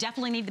choice, you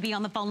definitely need to be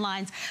on the phone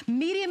lines.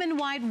 Medium and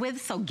wide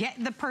width, so get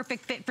the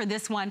perfect fit for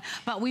this one.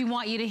 But we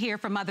want you to hear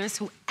from others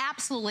who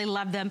absolutely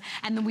love them.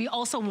 And then we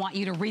also want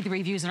you to read the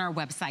reviews on our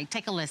website.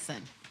 Take a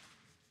listen.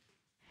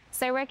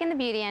 So I work in the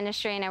beauty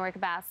industry and I work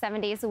about 7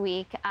 days a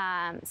week.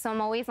 So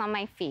I'm always on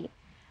my feet.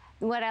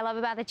 What I love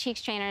about the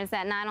Cheeks trainer is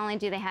that not only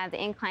do they have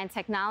the incline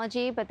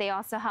technology, but they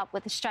also help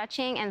with the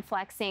stretching and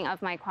flexing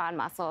of my quad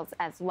muscles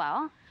as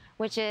well,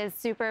 which is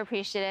super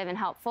appreciative and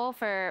helpful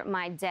for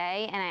my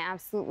day. And I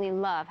absolutely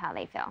love how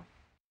they feel.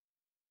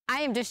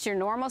 I am just your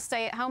normal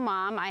stay-at-home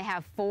mom. I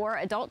have 4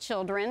 adult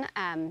children.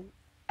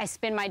 I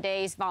spend my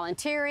days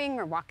volunteering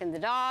or walking the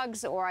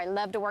dogs, or I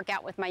love to work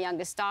out with my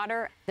youngest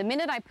daughter. The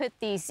minute I put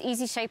these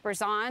Easy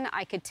Shapers on,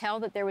 I could tell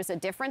that there was a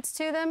difference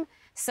to them.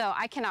 So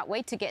I cannot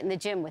wait to get in the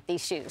gym with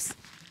these shoes.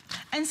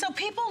 And so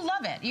people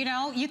love it, you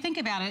know, you think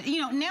about it,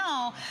 you know,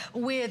 now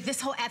with this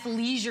whole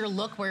athleisure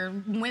look where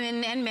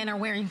women and men are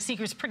wearing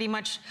sneakers pretty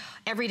much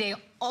every day,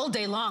 all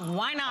day long,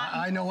 why not?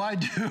 I know I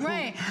do.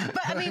 Right,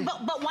 but I mean,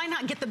 but why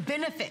not get the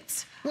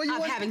benefits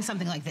of having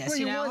something like this,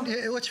 you know?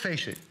 Let's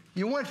face it,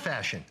 you want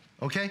fashion,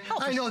 okay?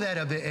 I know that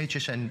of the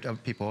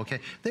HSN people, okay?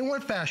 They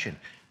want fashion.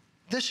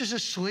 This is a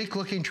sleek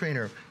looking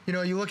trainer. You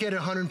know, you look at a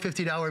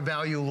 $150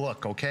 value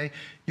look, okay?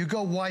 You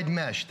go wide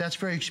mesh, that's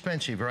very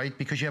expensive, right?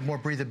 Because you have more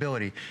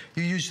breathability.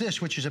 You use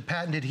this, which is a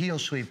patented heel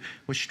sleeve,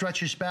 which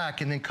stretches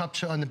back and then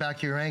cups on the back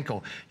of your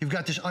ankle. You've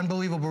got this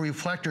unbelievable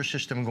reflector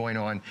system going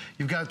on.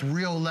 You've got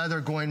real leather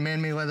going,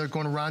 man-made leather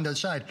going around the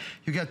side.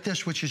 You got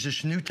this, which is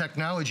this new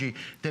technology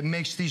that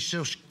makes these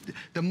so,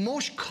 the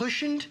most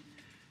cushioned,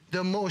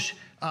 the most,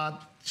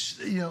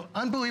 you know,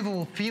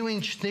 unbelievable feeling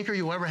sneaker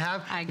you'll ever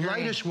have. I agree.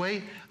 Lightest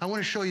weight. I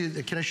want to show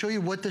you, can I show you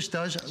what this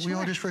does? Sure. We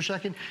hold this for a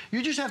second.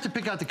 You just have to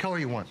pick out the color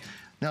you want.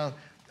 Now,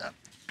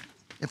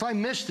 if I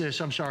miss this,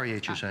 I'm sorry,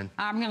 HSN.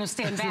 I'm going to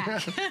stand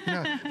back.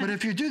 No, but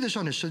if you do this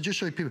on this, so just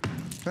so you people,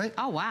 right?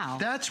 Oh, wow.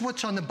 That's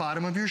what's on the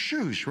bottom of your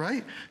shoes,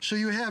 right? So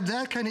you have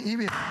that kind of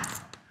even.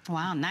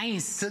 Wow,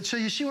 nice. So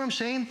you see what I'm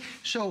saying?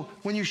 So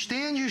when you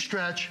stand, you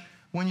stretch.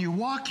 When you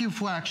walk, you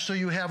flex, so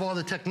you have all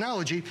the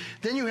technology.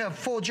 Then you have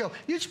full gel.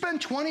 You'd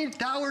spend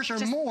 $20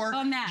 or more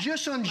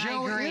just on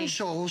gel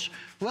insoles,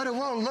 let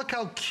alone look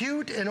how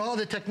cute and all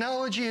the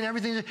technology and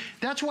everything.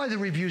 That's why the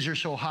reviews are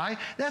so high.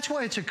 That's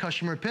why it's a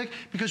customer pick,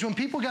 because when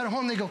people got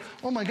home, they go,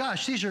 oh my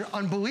gosh, these are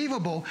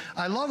unbelievable.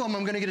 I love them.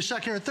 I'm going to get a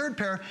second or third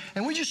pair.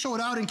 And we just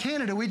sold out in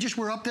Canada. We just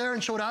were up there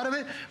and sold out of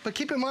it. But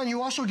keep in mind, you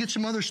also get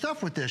some other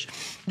stuff with this.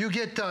 You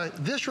get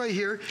this right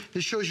here.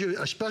 This shows you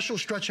a special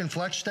stretch and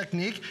flex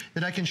technique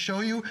that I can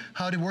show you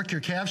how to work your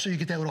calves so you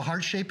get that little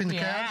heart shape in the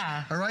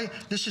calves. All right.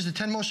 This is the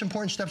 10 most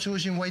important steps to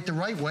losing weight the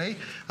right way.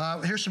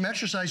 Here's some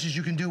exercises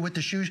you can do with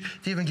the shoes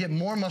to even get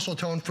more muscle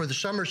tone for the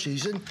summer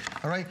season.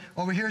 All right.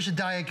 Over here's a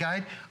diet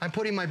guide. I'm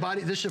putting my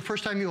body. This is the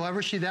first time you'll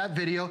ever see that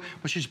video,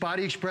 which is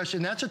Body Express,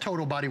 and that's a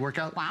total body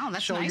workout. Wow,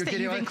 that's so nice that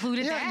you've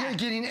included that. Yeah, you're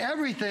getting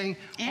everything.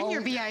 And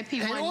your VIP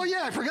one. Oh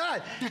yeah, I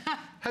forgot.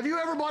 Have you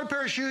ever bought a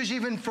pair of shoes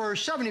even for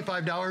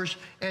 $75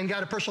 and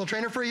got a personal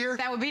trainer for a year?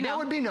 That would be no. That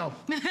would be no.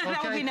 Okay?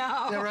 That would be no.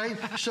 All right.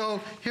 So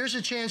here's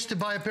a chance to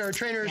buy a pair of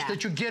trainers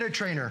that you get a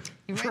trainer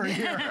for a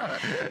year.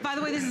 By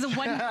the way, this is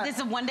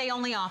a one-day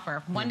only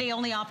offer. One-day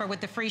only offer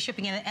with the free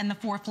shipping and the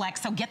 4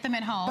 Flex. So get them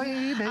at home.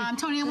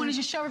 Tony, I want to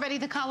just show everybody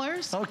the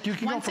colors. Oh, you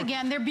can Once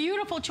again, they're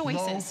beautiful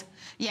choices.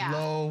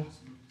 Low,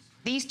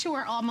 These two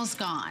are almost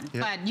gone,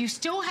 Yep. but you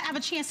still have a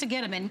chance to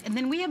get them. And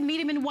then we have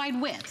medium and wide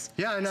widths.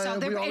 Yeah, and so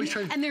we always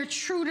try. And they're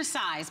true to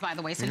size, by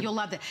the way, so you'll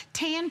love it.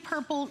 Tan,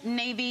 purple,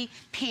 navy,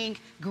 pink,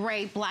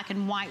 gray, black,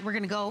 and white. We're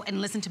gonna go and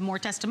listen to more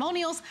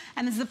testimonials,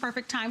 and this is the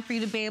perfect time for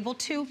you to be able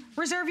to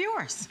reserve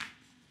yours.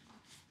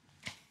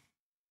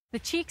 The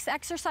Cheeks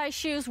exercise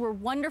shoes were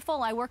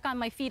wonderful. I work on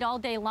my feet all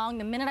day long.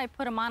 The minute I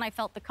put them on, I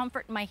felt the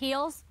comfort in my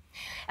heels.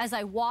 As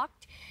I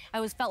walked,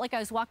 felt like I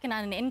was walking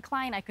on an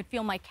incline. I could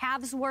feel my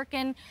calves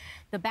working,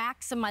 the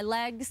backs of my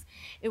legs.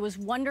 It was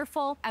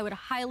wonderful. I would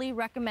highly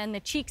recommend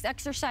the Cheeks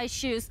exercise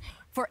shoes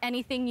for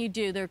anything you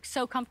do. They're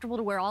so comfortable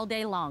to wear all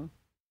day long.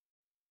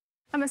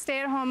 I'm a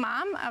stay-at-home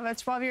mom of a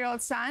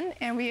 12-year-old son,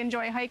 and we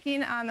enjoy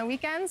hiking on the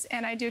weekends,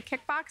 and I do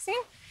kickboxing.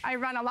 I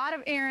run a lot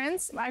of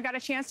errands. I've got a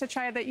chance to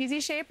try the Easy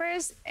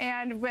Shapers,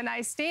 and when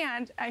I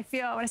stand, when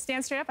I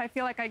stand straight up, I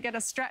feel like I get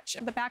a stretch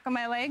of the back of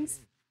my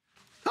legs.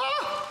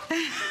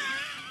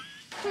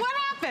 What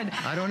happened?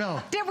 I don't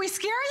know. Did we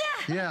scare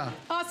you? Yeah.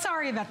 Oh,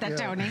 sorry about that,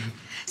 Tony.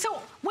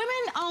 So women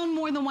own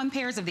more than one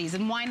pairs of these,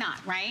 and why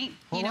not, right?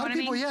 Well, You know a lot what of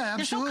people, I mean? yeah,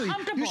 absolutely. They're so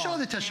comfortable. You saw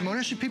the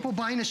testimonials. People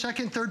buying a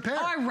second, third pair.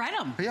 Oh, I read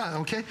them. Yeah,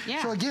 okay.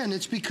 Yeah. So again,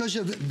 it's because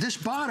of this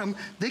bottom.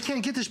 They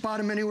can't get this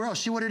bottom anywhere else.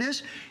 See what it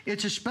is?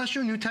 It's a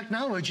special new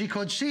technology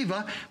called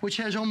Siva, which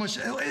has almost,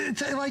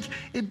 it's like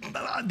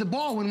the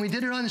ball, when we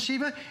did it on the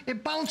Siva,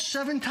 it bounced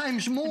 7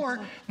 times more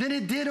than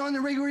it did on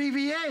the regular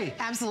EVA.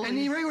 Absolutely. And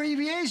the regular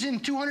EVA is in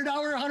 $200,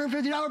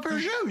 $150 pair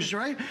of shoes,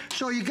 right?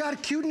 So you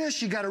got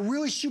cuteness, you got a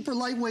really super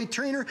lightweight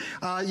trainer,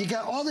 you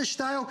got all this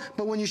style,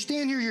 but when you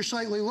stand here, you're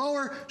slightly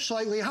lower,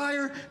 slightly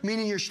higher,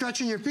 meaning you're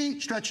stretching your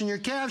feet, stretching your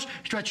calves,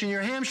 stretching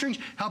your hamstrings,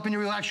 helping you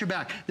relax your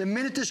back. The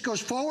minute this goes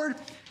forward,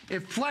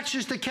 it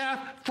flexes the calf,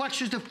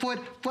 flexes the foot,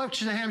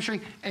 flexes the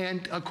hamstring,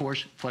 and of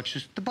course,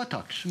 flexes the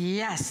buttocks.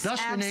 Yes, Thus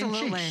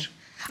absolutely. the name Cheeks.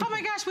 Oh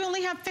my gosh, we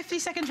only have 50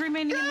 seconds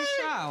remaining in the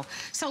show.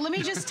 So let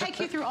me just take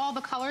you through all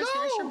the colors.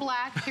 No. Here's your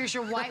black, here's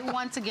your white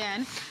once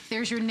again.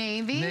 There's your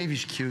navy.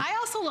 Navy's cute. I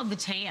also love the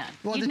tan.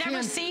 Well, You'd the never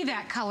tan, see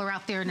that color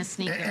out there in a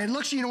sneaker. And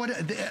look, you know what,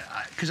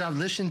 because I've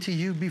listened to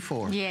you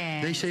before.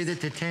 Yes. They say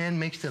that the tan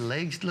makes the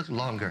legs look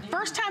longer.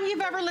 First time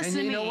you've ever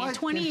listened to me in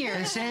 20 years.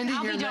 And Sandy,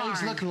 your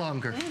legs look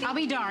longer. I'll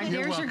be darned.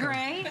 You're There's your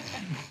welcome. gray,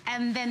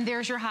 and then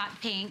there's your hot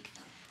pink.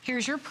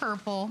 Here's your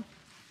purple.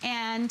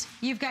 And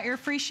you've got your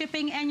free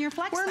shipping and your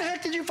flex. Where the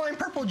heck did you find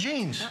purple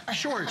jeans,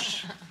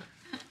 shorts?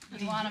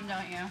 You want them,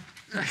 don't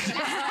you?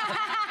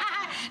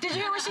 Did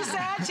you hear what she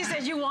said? She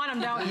said, you want them,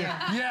 don't you?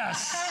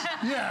 Yes,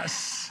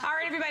 yes. All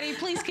right, everybody,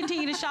 please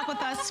continue to shop with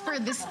us for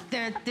this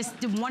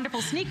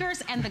wonderful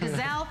sneakers and the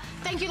Gazelle.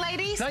 Thank you,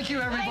 ladies. Thank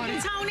you, everybody.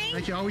 Thank you, Tony.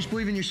 Thank you. Always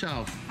believe in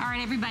yourself. All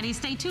right, everybody,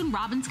 stay tuned.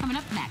 Robin's coming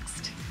up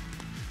next.